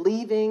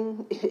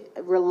leaving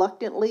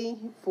reluctantly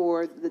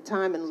for the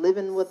time and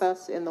living with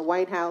us in the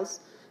White House,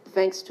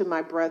 thanks to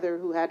my brother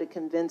who had to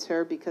convince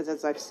her because,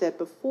 as I've said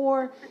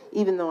before,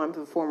 even though I'm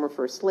the former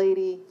First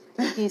Lady,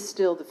 he's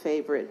still the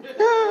favorite.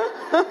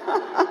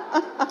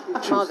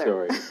 True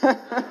story.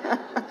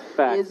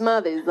 His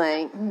mother's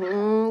like,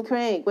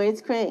 Craig,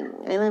 where's Craig?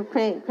 I love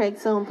Craig.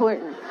 Craig's so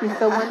important. He's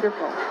so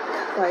wonderful.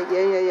 Like,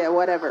 yeah,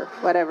 whatever.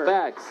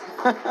 Facts.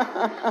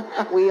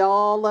 We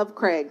all love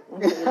Craig.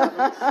 We love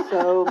him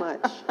so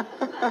much.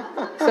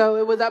 So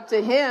it was up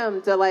to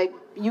him to,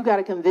 you got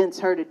to convince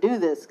her to do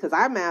this, because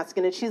I'm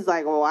asking it. She's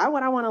like, well, why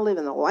would I want to live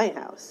in the White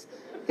House?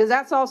 Because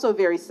that's also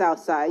very South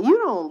Side. You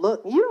don't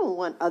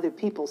want other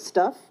people's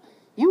stuff.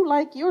 You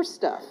like your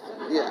stuff.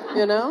 Yeah.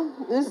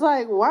 It's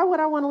like, why would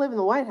I want to live in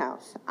the White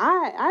House?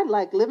 I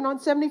like living on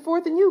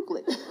 74th and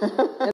Euclid.